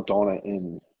it, and I jumped on it.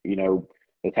 And,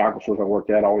 the tackle stores I worked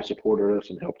at always supported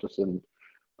us and helped us in,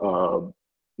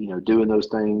 doing those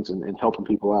things and helping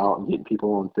people out and getting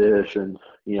people on fish. And,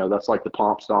 that's like the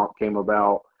Pomp Stomp came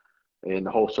about, and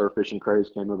the whole surf fishing craze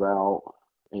came about.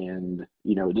 And,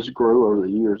 it just grew over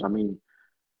the years. I mean,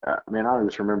 man, I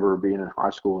just remember being in high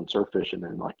school and surf fishing,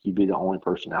 and like you'd be the only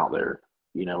person out there,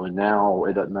 and now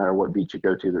it doesn't matter what beach you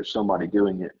go to, there's somebody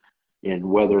doing it. And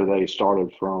whether they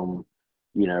started from,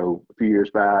 a few years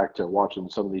back to watching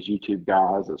some of these YouTube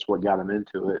guys, that's what got them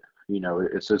into it.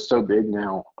 It's just so big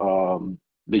now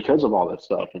because of all that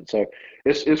stuff. And so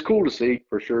it's cool to see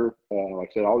for sure.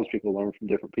 Like I said, all these people learn from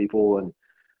different people, and,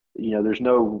 there's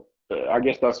no, I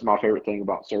guess that's my favorite thing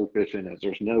about surf fishing is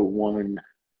there's no one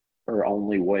or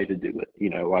only way to do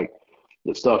it. Like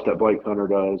the stuff that Blake Hunter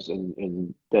does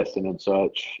and Destin and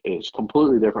such is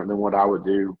completely different than what I would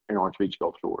do in Orange Beach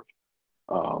Gulf Shores.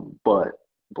 But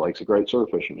Blake's a great surf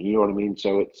fisherman, you know what I mean?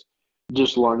 So it's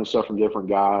just learning stuff from different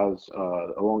guys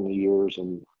along the years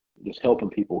and just helping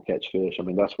people catch fish. I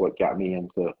mean, that's what got me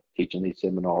into teaching these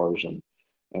seminars and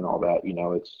all that.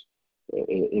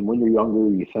 And when you're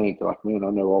younger, you think like, man, I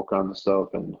know all kinds of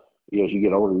stuff. And as you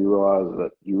get older, you realize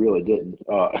that you really didn't.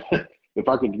 If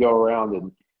I could go around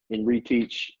and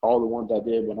reteach all the ones I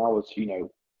did when I was,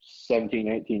 17,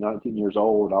 18, 19 years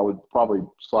old, I would probably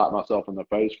slap myself in the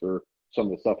face for some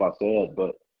of the stuff I said.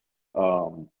 But,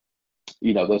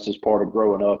 this is part of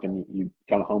growing up, and you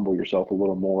kind of humble yourself a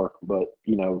little more. But,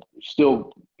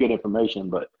 still good information,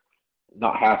 but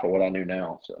not half of what I knew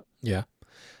now. So yeah.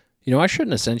 I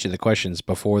shouldn't have sent you the questions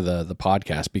before the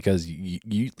podcast because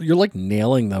you're like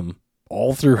nailing them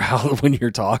all throughout when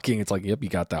you're talking. It's like, yep, you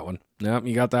got that one. Yep,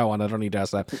 you got that one. I don't need to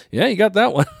ask that. Yeah, you got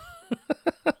that one.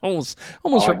 I Almost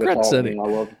like to regret talk, sending. man. I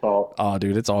love to talk. Oh,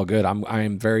 dude, it's all good. I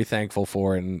am very thankful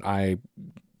for it, and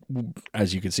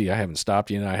as you can see, I haven't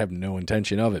stopped you, and I have no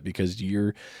intention of it because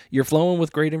you're flowing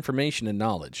with great information and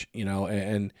knowledge,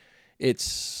 and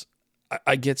it's.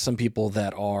 I get some people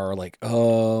that are like,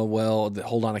 oh, well,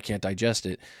 hold on, I can't digest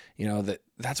it.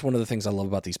 That's one of the things I love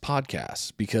about these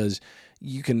podcasts because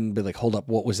you can be like, hold up,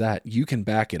 what was that? You can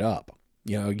back it up.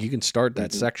 You can start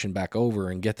that Hmm. section back over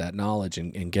and get that knowledge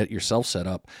and get yourself set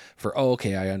up for, oh,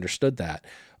 okay, I understood that.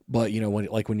 But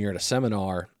when you're at a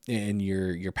seminar and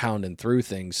you're pounding through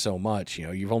things so much,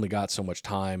 you've only got so much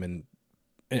time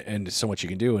and so much you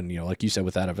can do. And like you said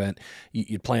with that event,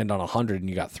 you planned on 100 and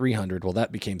you got 300. Well,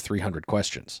 that became 300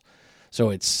 questions.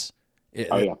 So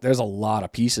Oh yeah. there's a lot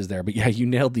of pieces there. But yeah, you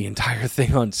nailed the entire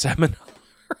thing on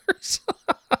seminars.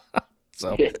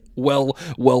 So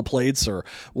well played, sir.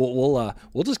 We'll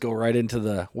just go right into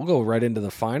the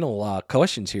final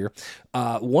questions here.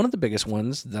 One of the biggest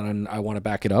ones that I want to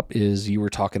back it up is you were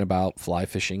talking about fly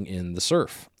fishing in the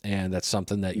surf, and that's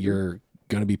something that Hmm. you're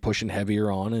going to be pushing heavier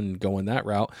on and going that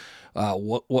route.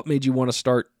 What made you want to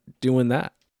start doing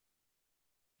that?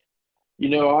 You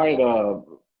know,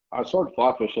 I started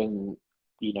fly fishing,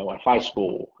 in high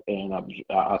school, and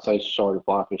I say started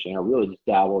fly fishing. I really just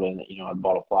dabbled in it. I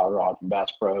bought a fly rod from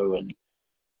Bass Pro and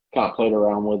kind of played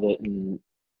around with it, and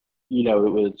it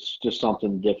was just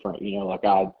something different. Like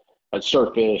I'd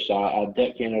surf fish, I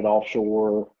deck canned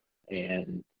offshore,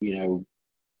 and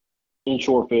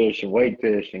inshore fish and wade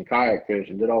fish and kayak fish,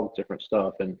 and did all this different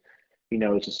stuff, and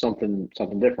it's just something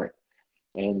different.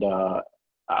 And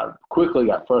I quickly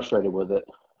got frustrated with it.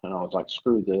 And I was like,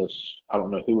 screw this. I don't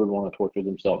know who would want to torture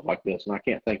themselves like this. And I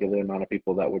can't think of the amount of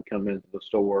people that would come into the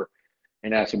store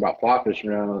and ask about fly fishing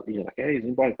around. Like, hey, is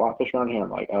anybody fly fishing around here? I'm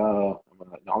like,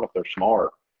 not if they're smart.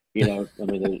 I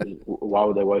mean, why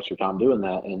would they waste their time doing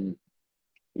that? And,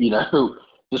 you know,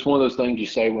 just one of those things you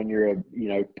say when you're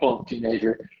a, punk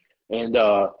teenager. And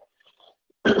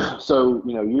so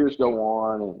years go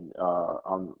on, and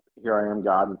I'm here. I am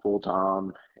guiding full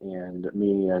time, and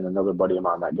me and another buddy of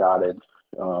mine that guided,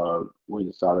 we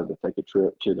decided to take a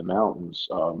trip to the mountains.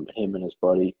 Him and his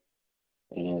buddy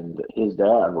and his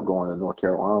dad were going to North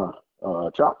Carolina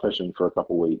trout fishing for a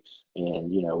couple weeks, and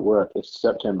we're at this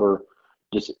September,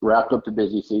 just wrapped up the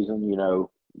busy season.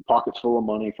 Pockets full of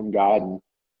money from guiding,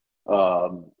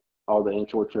 um, all the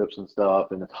inshore trips and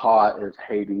stuff, and it's hot as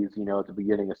Hades, at the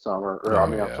beginning of summer, or I Oh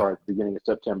mean, I'm yeah. sorry, at the beginning of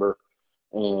September,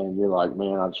 and you're like,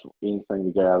 man, I just anything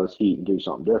to get out of this heat and do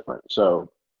something different.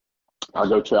 So I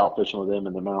go trout fishing with them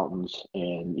in the mountains,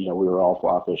 and we were all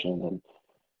fly fishing, and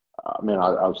man,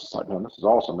 I was just like, man, this is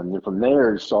awesome. And then from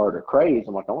there, it started a craze.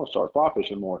 I'm like, I want to start fly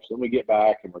fishing more. So then we get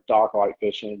back and we're dock light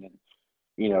fishing, and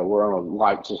we're on a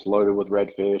light just loaded with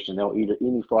redfish, and they'll eat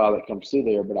any fly that comes through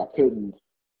there. But I couldn't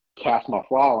cast my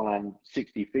fly line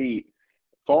 60 feet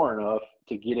far enough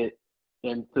to get it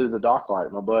into the dock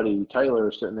light. My buddy Taylor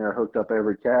is sitting there hooked up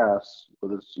every cast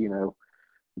with his,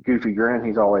 goofy grin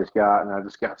he's always got. And I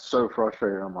just got so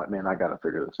frustrated. I'm like, man, I got to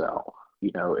figure this out,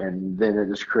 and then it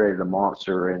just created a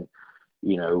monster. And,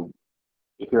 you know,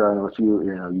 here I am a few,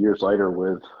 years later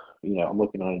with, I'm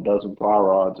looking at a dozen fly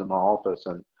rods in my office,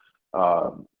 and,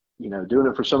 doing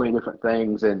it for so many different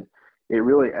things. And it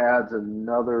really adds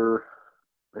another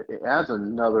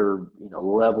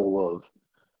level of,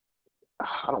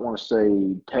 I don't want to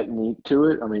say technique to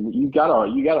it. I mean, you gotta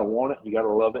want it, you gotta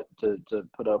love it to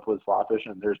put up with fly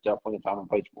fishing. There's definitely a time and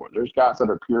place for it. There's guys that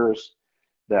are purists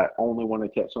that only want to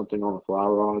catch something on a fly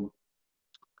rod,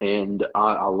 and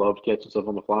I love catching stuff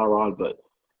on the fly rod, but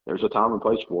there's a time and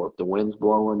place for it. If the wind's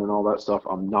blowing and all that stuff,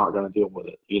 I'm not gonna deal with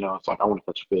it. It's like I want to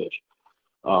catch fish.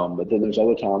 But then there's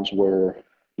other times where,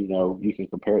 you can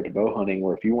compare it to bow hunting,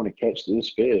 where if you want to catch this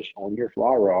fish on your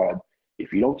fly rod,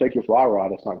 if you don't take your fly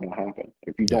rod, it's not going to happen.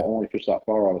 If you Yeah. don't only fish that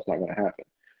fly rod, it's not going to happen.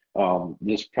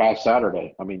 This past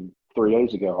Saturday, I mean, 3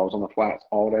 days ago, I was on the flats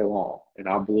all day long, and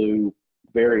I blew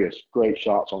various great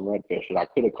shots on redfish. And I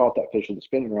could have caught that fish with a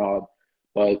spinning rod,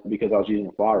 but because I was using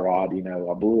a fly rod,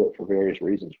 I blew it for various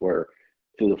reasons, where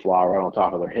threw the fly right on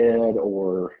top of their head,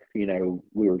 or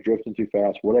we were drifting too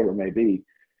fast, whatever it may be.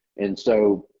 And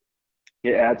so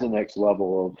it adds the next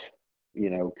level of,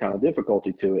 kind of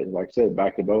difficulty to it. And like I said,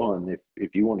 back to bow hunting,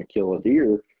 if you want to kill a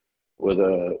deer with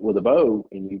a bow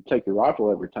and you take your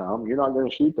rifle every time, you're not going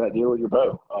to shoot that deer with your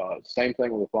bow. Same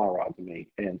thing with a fly rod to me.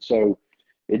 And so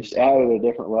it just added a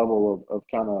different level of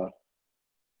kind of,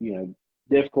 you know,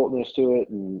 difficultness to it,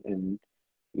 and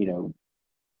you know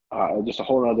just a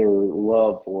whole other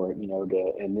love for it,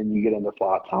 and then you get into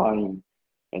fly tying,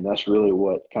 and that's really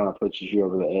what kind of pushes you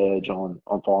over the edge on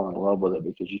falling in love with it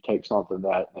because you take something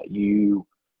that you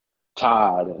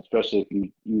tied, and especially if you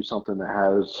use something that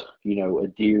has, a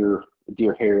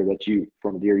deer hair that you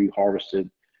from a deer you harvested,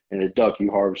 and a duck you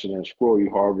harvested, and a squirrel you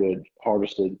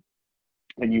harvested,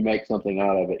 and you make something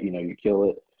out of it. You kill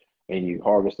it and you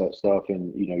harvest that stuff,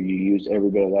 and you use every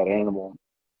bit of that animal,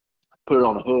 put it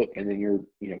on a hook, and then you're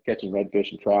catching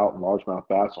redfish and trout and largemouth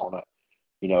bass on it.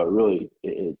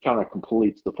 It kind of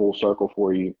completes the full circle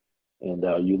for you, and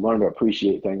you learn to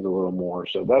appreciate things a little more.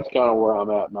 So that's kind of where I'm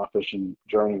at in my fishing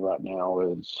journey right now.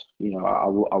 Is I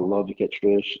love to catch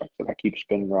fish. Like I said, I keep a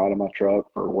spinning rod in my truck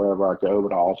for wherever I go,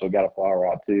 but I also got a fly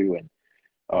rod too, and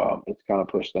it's kind of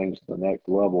pushed things to the next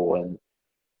level. And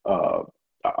uh,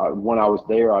 when I was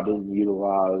there, I didn't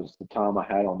utilize the time I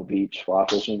had on the beach fly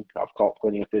fishing. I've caught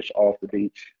plenty of fish off the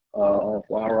beach on a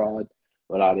fly rod,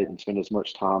 but I didn't spend as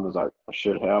much time as I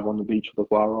should have on the beach with a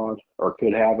fly rod, or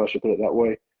could have, I should put it that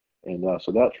way. And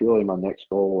so that's really my next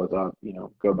goal as I,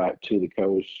 go back to the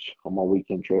coast on my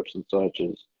weekend trips and such,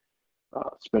 is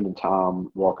spending time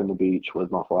walking the beach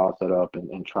with my fly set up,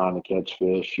 and trying to catch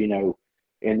fish.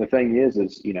 And the thing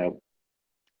is,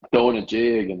 throwing a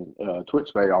jig and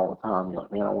twitch bait all the time. You're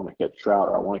like, man, I want to catch trout,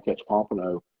 or I want to catch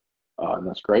pompano, and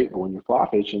that's great. But when you're fly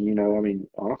fishing, I mean,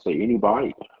 honestly, any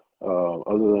bite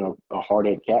other than a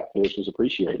hard-head catfish is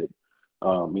appreciated.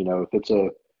 If it's a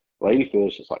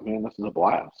ladyfish, it's like, man, this is a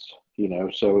blast.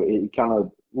 So it kind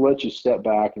of lets you step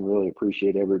back and really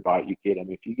appreciate every bite you get. I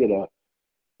mean, if you get a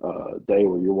day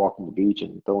where you're walking the beach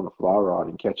and throwing a fly rod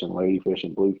and catching ladyfish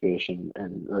and bluefish, and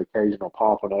the occasional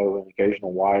pompano and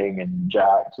occasional whiting and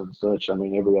jacks and such. I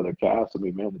mean, every other cast. I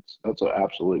mean, man, that's an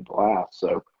absolute blast.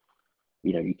 So,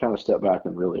 you kind of step back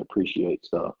and really appreciate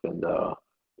stuff, and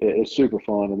it's super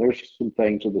fun. And there's some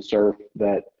things with the surf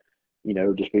that,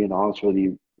 just being honest with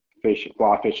you,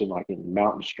 fly fishing like in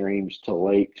mountain streams to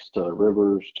lakes to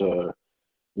rivers to,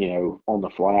 on the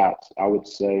flats, I would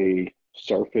say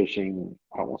surf fishing,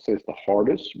 I won't say it's the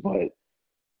hardest, but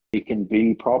it can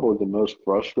be probably the most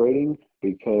frustrating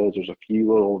because there's a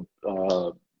few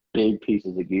little big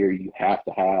pieces of gear you have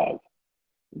to have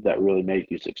that really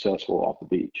make you successful off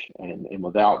the beach. And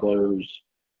without those,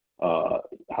 I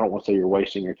don't want to say you're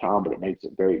wasting your time, but it makes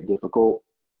it very difficult.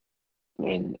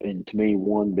 And to me,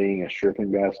 one being a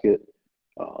stripping basket.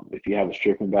 If you have a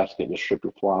stripping basket, just strip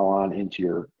your fly line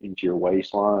into your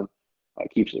waistline.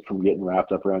 Keeps it from getting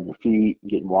wrapped up around your feet,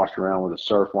 getting washed around with a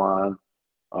surf line.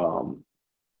 Um,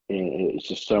 and it's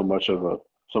just so much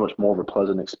more of a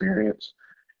pleasant experience.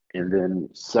 And then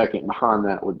second behind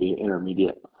that would be an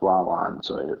intermediate fly line.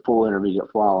 So a full intermediate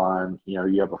fly line,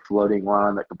 you have a floating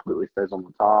line that completely stays on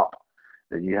the top.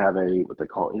 Then you have what they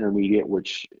call intermediate,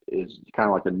 which is kind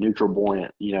of like a neutral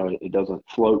buoyant. It doesn't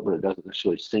float, but it doesn't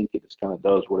necessarily sink. It just kind of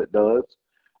does what it does.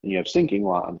 And you have sinking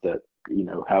lines that,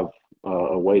 have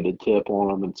a weighted tip on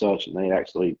them and such, and they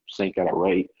actually sink at a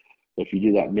rate. If you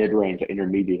do that mid-range to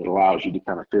intermediate, it allows you to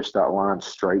kind of fish that line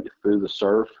straight through the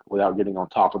surf without getting on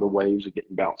top of the waves and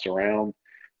getting bounced around.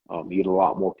 You get a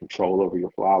lot more control over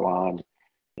your fly line.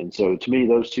 And so to me,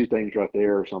 those two things right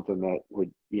there are something that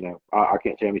would, I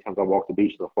can't tell you how many times I walked the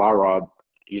beach with a fly rod,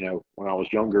 when I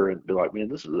was younger, and be like, man,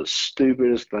 this is the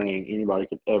stupidest thing anybody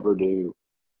could ever do,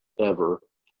 ever.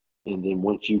 And then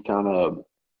once you kind of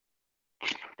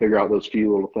figure out those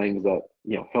few little things that,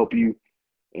 help you,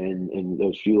 and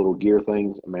those few little gear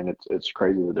things, I mean, it's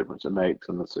crazy the difference it makes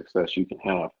and the success you can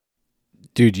have.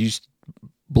 Dude, you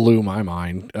blew my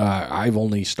mind. I've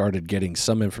only started getting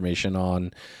some information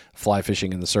on fly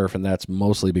fishing in the surf, and that's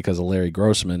mostly because of Larry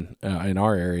Grossman in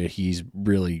our area. He's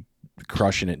really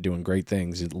crushing it, doing great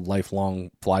things. He's a lifelong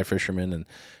fly fisherman, and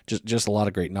just a lot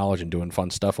of great knowledge and doing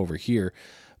fun stuff over here.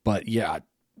 But yeah,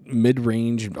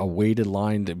 mid-range, a weighted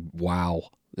line, wow.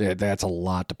 That's a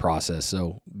lot to process.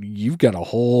 So you've got a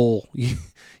whole you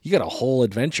got a whole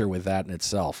adventure with that in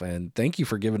itself. And thank you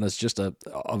for giving us just a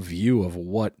view of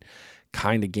what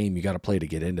kind of game you got to play to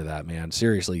get into that, man.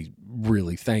 Seriously,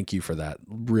 really thank you for that.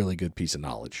 Really good piece of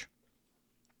knowledge.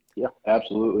 Yeah,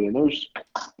 absolutely. And there's,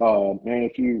 man,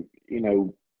 if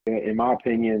in my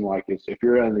opinion, like if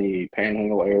you're in the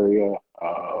Panhandle area,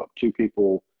 two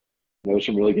people know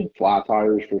some really good fly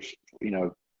tires for,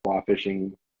 fly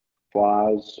fishing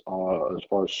flies, as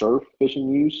far as surf fishing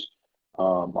use.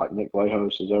 Like Nick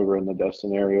Lehos is over in the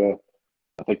Destin area.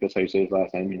 I think that's how you say his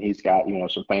last name. And he's got,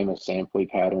 some famous sand flea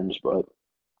patterns, but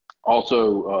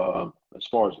also, as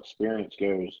far as experience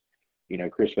goes,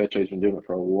 Chris Vetche has been doing it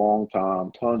for a long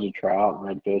time. Tons of trout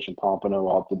and redfish and pompano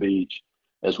off the beach,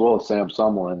 as well as Sam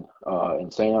Sumlin.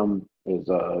 And Sam is,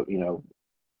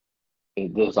 a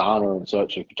designer and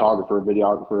such, a photographer,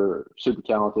 videographer, super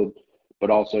talented, but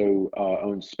also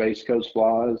owns Space Coast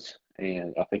Flies,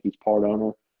 and I think he's part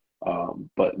owner.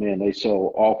 But man, they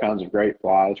sell all kinds of great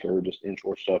flies for just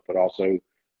inshore stuff, but also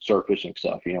surf fishing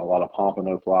stuff. A lot of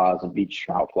pompano flies and beach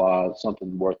trout flies,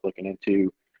 something worth looking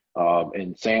into.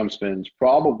 And Sam spends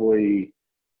probably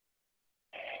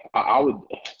I would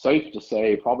safe to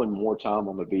say probably more time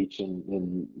on the beach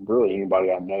than really anybody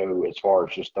I know as far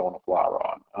as just throwing a fly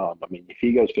rod. I mean, if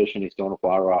he goes fishing, he's throwing a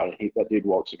fly rod, and that dude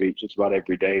walks the beach just about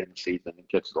every day in the season and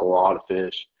catches a lot of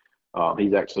fish.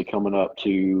 He's actually coming up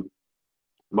to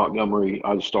Montgomery.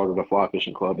 I just started a fly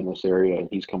fishing club in this area, and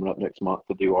he's coming up next month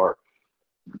to do our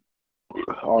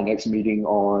next meeting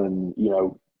on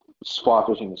fly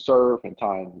fishing the surf and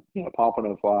tying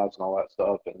pompano flies and all that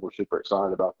stuff, and we're super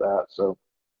excited about that. So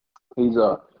he's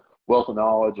a wealth of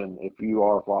knowledge, and if you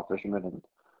are a fly fisherman and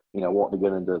wanting to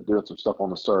get into doing some stuff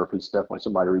on the surf, he's definitely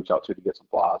somebody to reach out to get some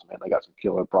flies. Man, they got some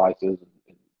killer prices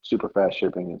and super fast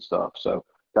shipping and stuff. So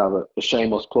kind of a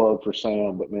shameless plug for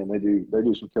Sam, but man, they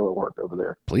do some killer work over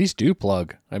there. Please do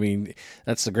plug. I mean,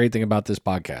 that's the great thing about this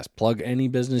podcast. Plug any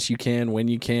business you can when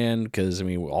you can, because I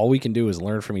mean, all we can do is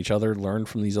learn from each other, learn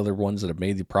from these other ones that have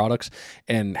made the products,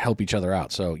 and help each other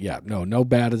out. So yeah, no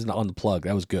bad is on the plug.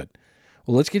 That was good.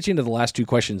 Well, let's get you into the last two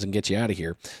questions and get you out of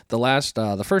here.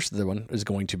 The first one is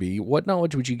going to be: what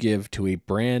knowledge would you give to a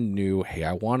brand new? Hey,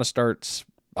 I want to start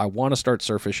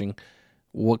surf fishing.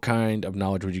 What kind of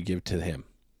knowledge would you give to him?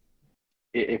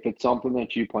 If it's something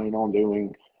that you plan on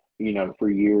doing, for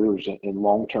years and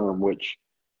long term, which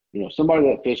somebody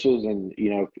that fishes, and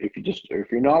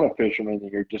if you're not a fisherman and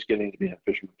you're just getting to be a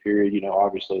fisherman, period,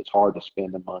 obviously it's hard to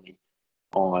spend the money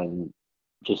on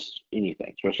just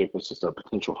anything, especially if it's just a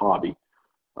potential hobby.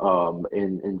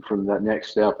 And from that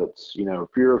next step, it's if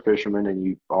you're a fisherman and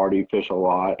you already fish a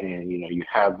lot, and you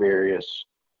have various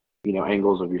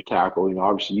angles of your tackle,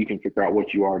 obviously you can figure out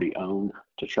what you already own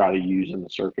to try to use in the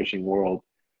surf fishing world.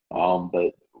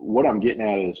 But what I'm getting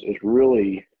at is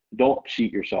really don't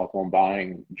cheat yourself on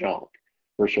buying junk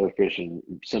for surf fishing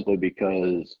simply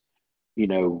because you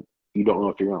don't know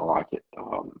if you're going to like it.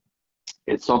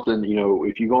 It's something,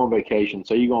 if you go on vacation,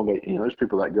 say you go on vacation, there's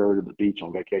people that go to the beach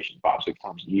on vacation 5, 6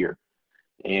 times a year.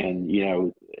 And,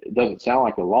 it doesn't sound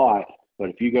like a lot, but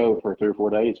if you go for 3 or 4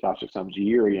 days, 5, 6 times a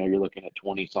year, you're looking at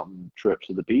 20 something trips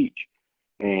to the beach.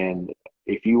 And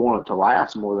if you want it to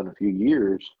last more than a few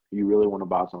years, you really want to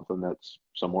buy something that's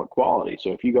somewhat quality.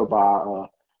 So if you go buy a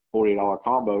 $40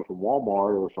 combo from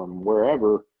Walmart or from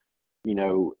wherever,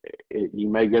 you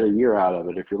may get a year out of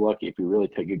it if you're lucky, if you really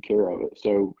take good care of it.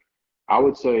 So I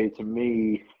would say, to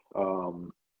me,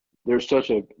 there's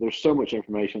so much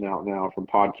information out now, from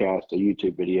podcasts to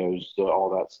YouTube videos to all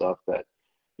that stuff, that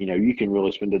you can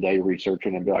really spend a day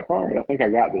researching and be like, all right, I think I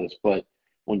got this. But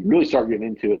when you really start getting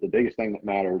into it, the biggest thing that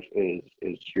matters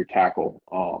is your tackle,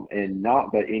 and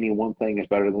not that any one thing is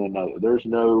better than another.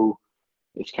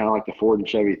 It's kind of like the Ford and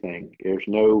Chevy thing. There's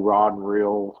no rod and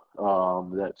reel.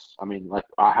 I mean, like,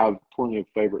 I have plenty of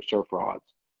favorite surf rods,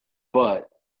 but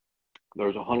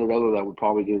there's 100 other that would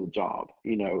probably do the job.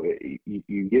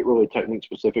 You get really technique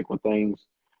specific with things,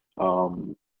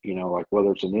 like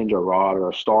whether it's a Ninja rod or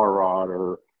a Star rod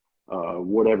or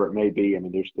whatever it may be. I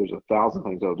mean, there's 1,000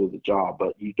 things that'll do the job,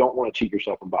 but you don't want to cheat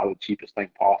yourself and buy the cheapest thing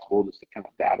possible just to kind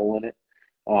of dabble in it.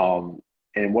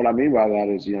 And what I mean by that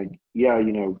is,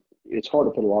 it's hard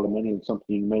to put a lot of money in something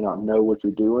you may not know what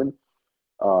you're doing.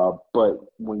 But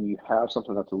when you have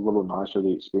something that's a little nicer,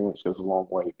 the experience goes a long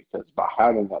way, because by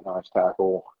having that nice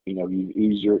tackle, you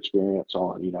ease your experience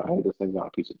on, hey, this thing's not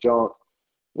a piece of junk.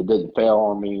 It didn't fail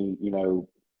on me,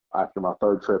 after my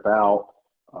third trip out.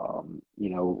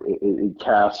 It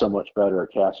casts so much better.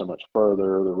 It casts so much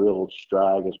further. The reel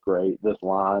drag is great. This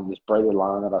braided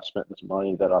line that I spent this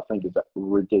money that I think is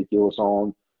ridiculous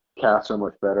on, casts so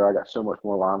much better. I got so much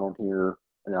more line on here,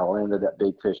 and I landed that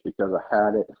big fish because I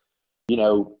had it.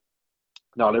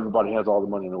 Not everybody has all the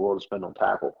money in the world to spend on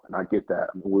tackle, and I get that.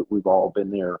 I mean, we've all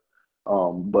been there.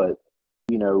 But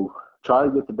try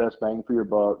to get the best bang for your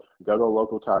buck. Go to a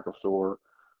local tackle store.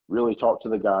 Really talk to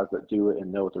the guys that do it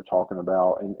and know what they're talking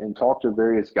about, and talk to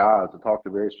various guys and talk to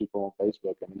various people on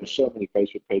Facebook. I mean, there's so many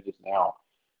Facebook pages now,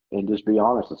 and just be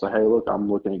honest and say, hey, look,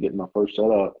 I'm looking at getting my first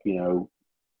setup.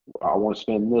 I want to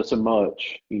spend this and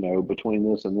much, between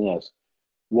this and this.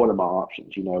 What are my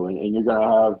options? And you're going to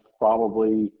have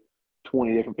probably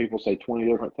 20 different people say 20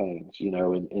 different things,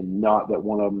 and not that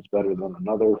one of them's better than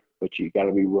another, but you got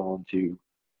to be willing to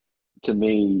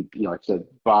me, like I said,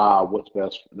 buy what's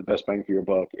best, the best bang for your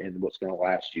buck, and what's going to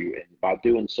last you. And by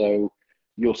doing so,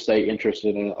 you'll stay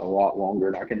interested in it a lot longer.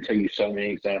 And I can tell you so many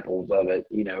examples of it,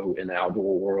 in the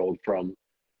outdoor world, from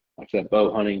like I said,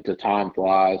 bow hunting to time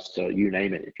flies to you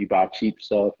name it. If you buy cheap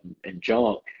stuff and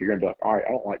junk, you're gonna be like, all right,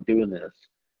 I don't like doing this,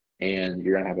 and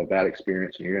you're gonna have a bad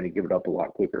experience, and you're gonna give it up a lot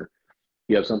quicker.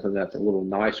 You have something that's a little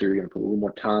nicer, you're gonna put a little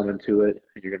more time into it,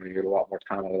 and you're gonna get a lot more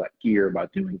time out of that gear by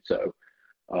doing so.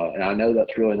 And I know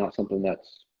that's really not something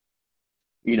that's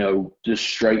just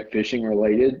straight fishing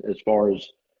related as far as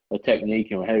a technique,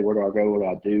 hey, where do I go? What do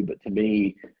I do? But to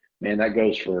me, man, that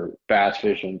goes for bass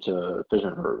fishing to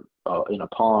fishing for in a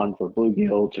pond for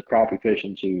bluegill to crappie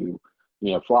fishing to,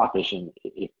 fly fishing.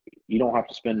 If you don't have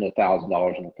to spend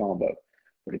 $1,000 on a combo,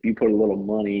 but if you put a little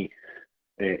money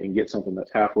and get something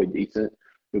that's halfway decent,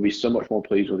 you'll be so much more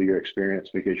pleased with your experience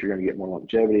because you're going to get more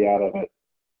longevity out of it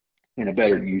and a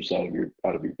better use out of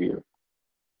your gear.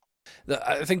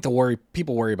 I think the worry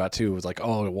people worry about too is like,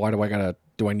 oh, why do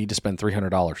I need to spend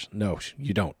 $300? No,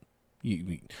 you don't.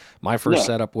 My first No,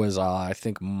 setup was, I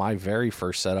think my very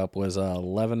first setup was a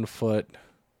 11-foot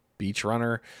beach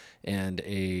runner, and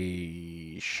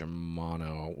a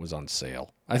Shimano was on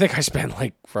sale. I think I spent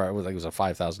it was a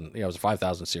 5,000. Yeah, it was a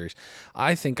 5,000 series.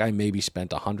 I think I maybe spent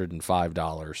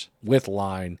 $105 with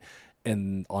line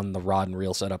and on the rod and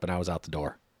reel setup, and I was out the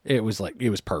door. It was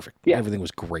perfect. yeah, Everything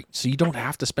was great. So you don't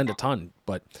have to spend a ton,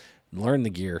 but learn the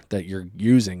gear that you're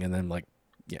using, and then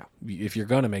yeah, if you're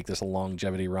gonna make this a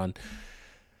longevity run,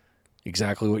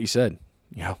 exactly what you said.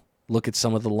 Look at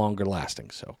some of the longer lasting.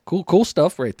 So cool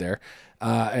stuff right there,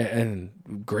 and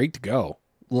great to go.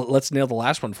 Let's nail the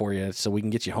last one for you so we can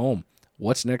get you home.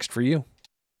 What's next for you?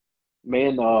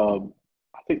 man. I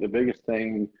think the biggest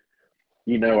thing,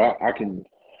 I can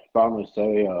finally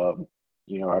say,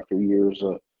 after years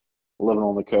of living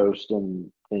on the coast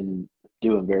and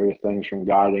doing various things from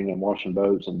guiding and washing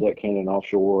boats and deckhandling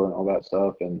offshore and all that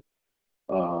stuff, and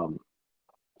um,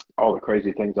 all the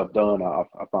crazy things I've done, I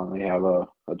finally have a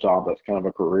job that's kind of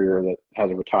a career that has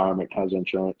a retirement, has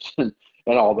insurance, and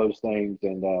all those things.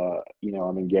 And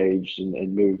I'm engaged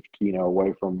and moved,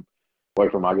 away from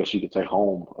I guess you could say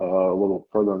home, a little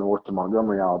further north to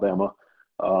Montgomery, Alabama,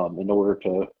 in order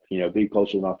to be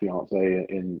closer to my fiance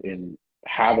and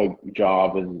have a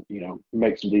job and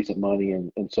make some decent money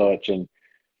and such. And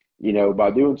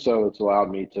by doing so, it's allowed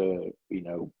me to,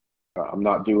 I'm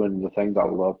not doing the things I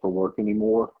love for work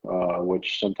anymore,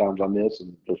 which sometimes I miss,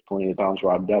 and there's plenty of times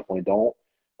where I definitely don't.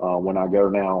 When I go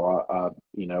now,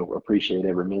 I appreciate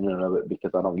every minute of it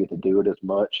because I don't get to do it as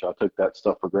much. I took that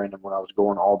stuff for granted when I was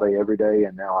going all day, every day,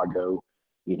 and now I go,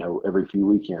 every few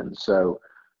weekends. So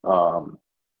um,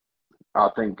 I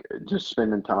think just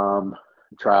spending time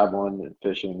traveling and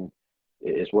fishing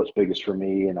is what's biggest for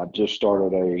me. And I just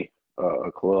started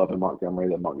a club in Montgomery,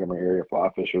 the Montgomery Area Fly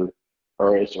Fisher,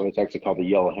 or it's actually called the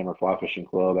Yellowhammer Fly Fishing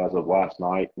Club. As of last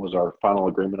night was our final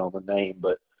agreement on the name,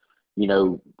 but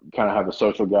kind of have a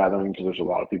social gathering because there's a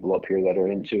lot of people up here that are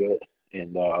into it.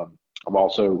 And I've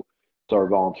also started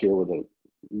volunteer with a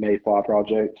Mayfly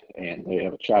project, and they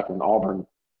have a chapter in Auburn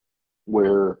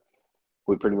where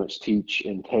we pretty much teach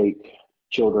and take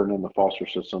children in the foster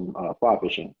system fly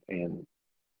fishing, and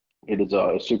it is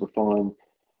it's super fun.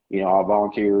 I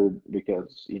volunteered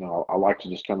because I like to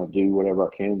just kind of do whatever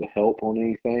I can to help on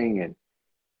anything, and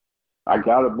I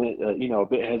got a bit a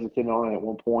bit hesitant on it at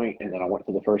one point, and then I went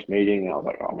to the first meeting, and I was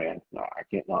like, oh man, no, I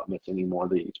can't not miss any more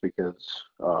of these because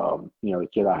the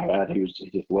kid I had, he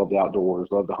just loved the outdoors,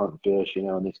 loved to hunt and fish,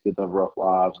 and these kids have rough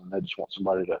lives, and they just want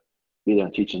somebody to be there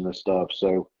and teach them this stuff.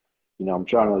 So I'm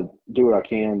trying to do what I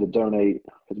can to donate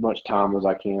as much time as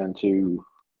I can to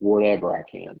whatever I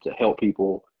can to help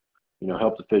people,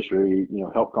 help the fishery,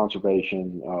 help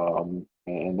conservation.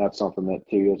 And that's something that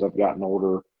too, as I've gotten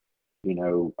older, I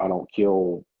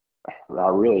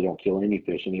really don't kill any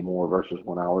fish anymore versus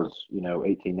when I was,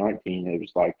 18, 19. It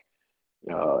was like,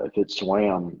 if it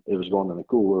swam, it was going in the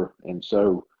cooler. And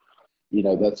so,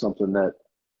 that's something that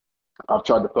I've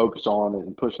tried to focus on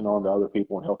and pushing on to other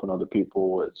people and helping other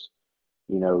people is,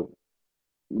 you know,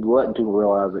 letting people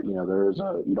realize that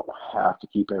you don't have to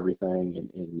keep everything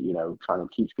and trying to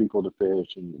teach people to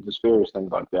fish and just various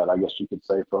things like that. I guess you could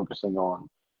say focusing on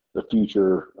the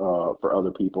future for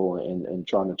other people and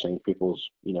trying to change people's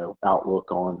outlook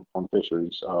on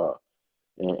fisheries.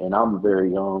 And I'm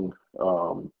very young.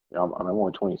 I'm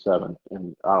only 27,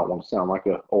 and I don't want to sound like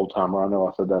an old timer. I know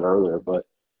I said that earlier, but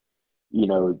you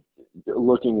know,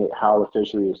 looking at how the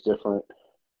fishery is different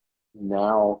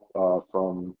now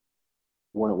from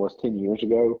when it was 10 years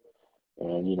ago,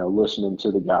 and listening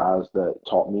to the guys that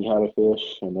taught me how to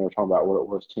fish, and they were talking about what it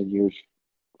was 10 years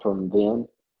from then,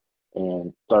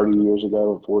 and 30 years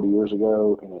ago, and 40 years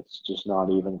ago, and it's just not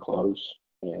even close.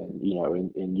 And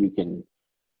and you can,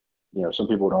 some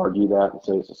people would argue that and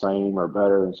say it's the same or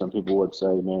better, and some people would say,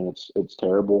 man, it's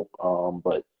terrible.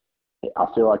 But I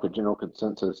feel like a general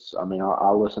consensus. I mean,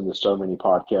 I listen to so many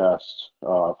podcasts,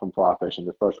 from fly fishing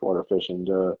to freshwater fishing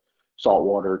to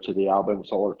saltwater to the Alabama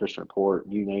Saltwater Fishing Report,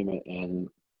 you name it. And,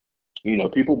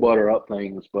 people butter up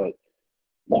things, but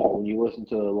when you listen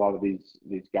to a lot of these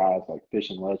guys like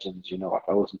fishing legends, like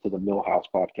I listen to the Millhouse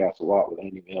podcast a lot with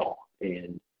Andy Mill,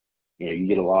 and you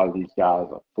get a lot of these guys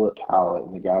like Flip Hallett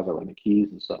and the guys that were in the Keys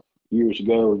and stuff years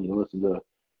ago, and you listen to,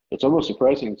 it's almost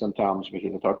depressing sometimes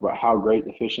because they talk about how great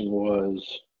the fishing was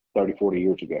 30, 40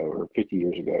 years ago or 50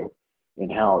 years ago,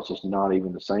 and how it's just not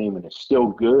even the same, and it's still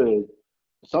good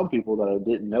to some people that I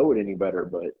didn't know it any better,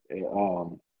 but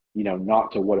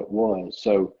not to what it was.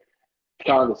 So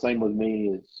kind of the same with me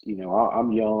is,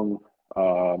 I'm young.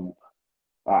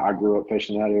 I grew up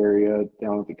fishing that area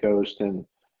down at the coast, and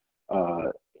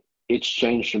it's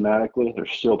changed dramatically.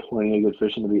 There's still plenty of good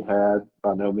fishing to be had.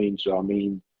 By no means do I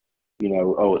mean,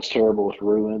 oh, it's terrible, it's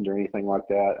ruined, or anything like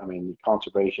that. I mean,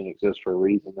 conservation exists for a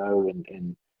reason, though,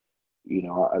 and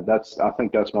I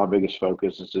think that's my biggest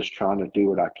focus, is just trying to do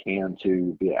what I can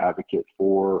to be an advocate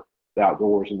for the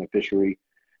outdoors and the fishery,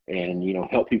 and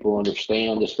help people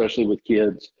understand, especially with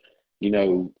kids.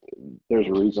 There's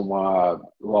a reason why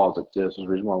laws exist. There's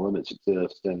a reason why limits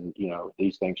exist, and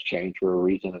these things change for a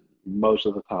reason, and most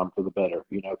of the time for the better.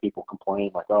 People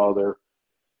complain like, oh, they're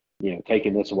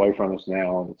taking this away from us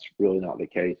now, and it's really not the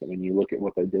case. I mean, you look at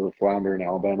what they did with flounder in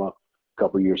Alabama a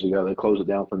couple of years ago. They closed it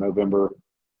down for November,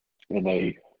 and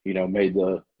they made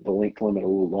the length limit a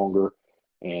little longer,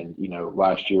 and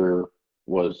last year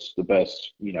was the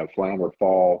best flounder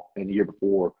fall, and the year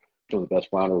before one of the best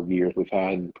flounder years we've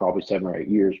had in probably 7 or 8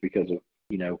 years because of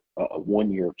a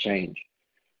 1 year of change.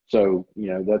 So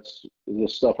that's the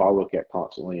stuff I look at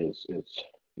constantly is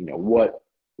what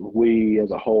we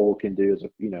as a whole can do as a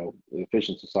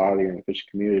fishing society and a fishing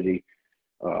community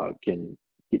can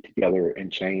get together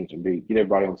and change and get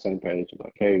everybody on the same page.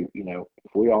 Like, hey,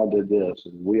 if we all did this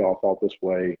and we all thought this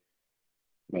way,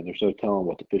 man, there's no telling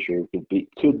what the fishery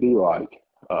could be like.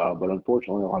 But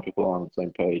unfortunately, a lot of people are on the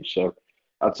same page. So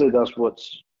I'd say that's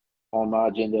what's on my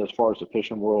agenda as far as the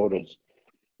fishing world, is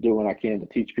doing what I can to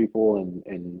teach people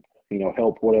and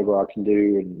help whatever I can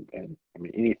do, and I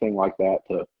mean anything like that,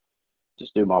 to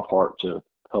just do my part to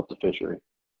help the fishery.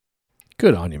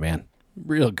 Good on you, man.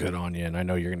 Real good on you, and I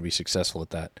know you're going to be successful at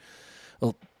that.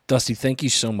 Well, Dusty, thank you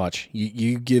so much.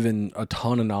 You've given a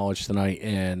ton of knowledge tonight,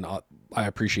 and I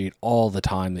appreciate all the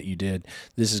time that you did.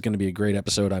 This is going to be a great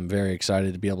episode. I'm very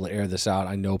excited to be able to air this out.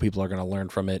 I know people are going to learn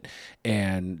from it,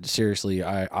 and seriously,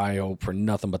 I hope for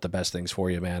nothing but the best things for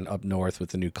you, man, up north with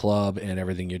the new club and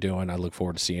everything you're doing. I look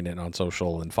forward to seeing it on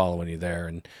social and following you there,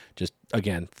 and just,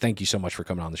 again, thank you so much for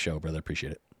coming on the show, brother.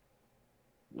 Appreciate it.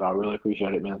 I really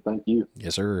appreciate it, man. Thank you.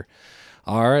 Yes, sir.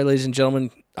 All right, ladies and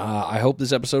gentlemen, I hope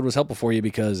this episode was helpful for you,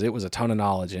 because it was a ton of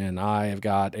knowledge, and I have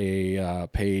got a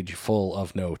page full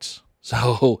of notes.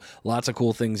 So lots of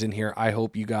cool things in here. I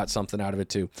hope you got something out of it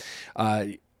too.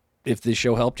 If this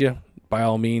show helped you, by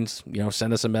all means,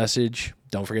 send us a message.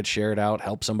 Don't forget to share it out.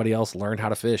 Help somebody else learn how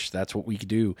to fish. That's what we can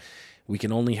do. We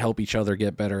can only help each other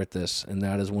get better at this, and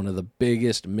that is one of the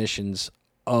biggest missions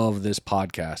of this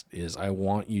podcast. Is I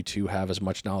want you to have as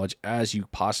much knowledge as you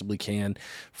possibly can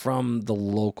from the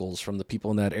locals, from the people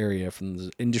in that area, from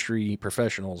the industry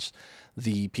professionals,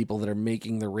 the people that are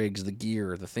making the rigs, the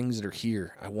gear, the things that are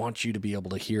here. I want you to be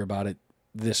able to hear about it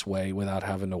this way without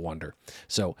having to wonder.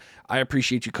 So I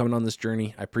appreciate you coming on this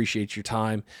journey. I appreciate your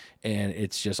time, and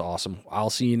it's just awesome.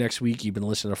 I'll see you next week. You've been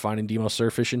listening to Finding Demo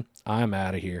Surf Fishing. I'm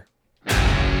out of here. All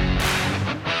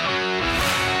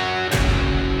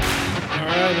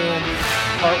right, man.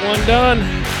 Part 1 done.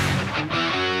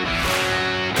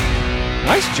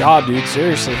 Nice job, dude.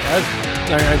 Seriously.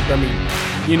 I mean,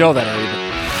 you know that already, but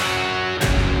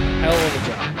hell of a job.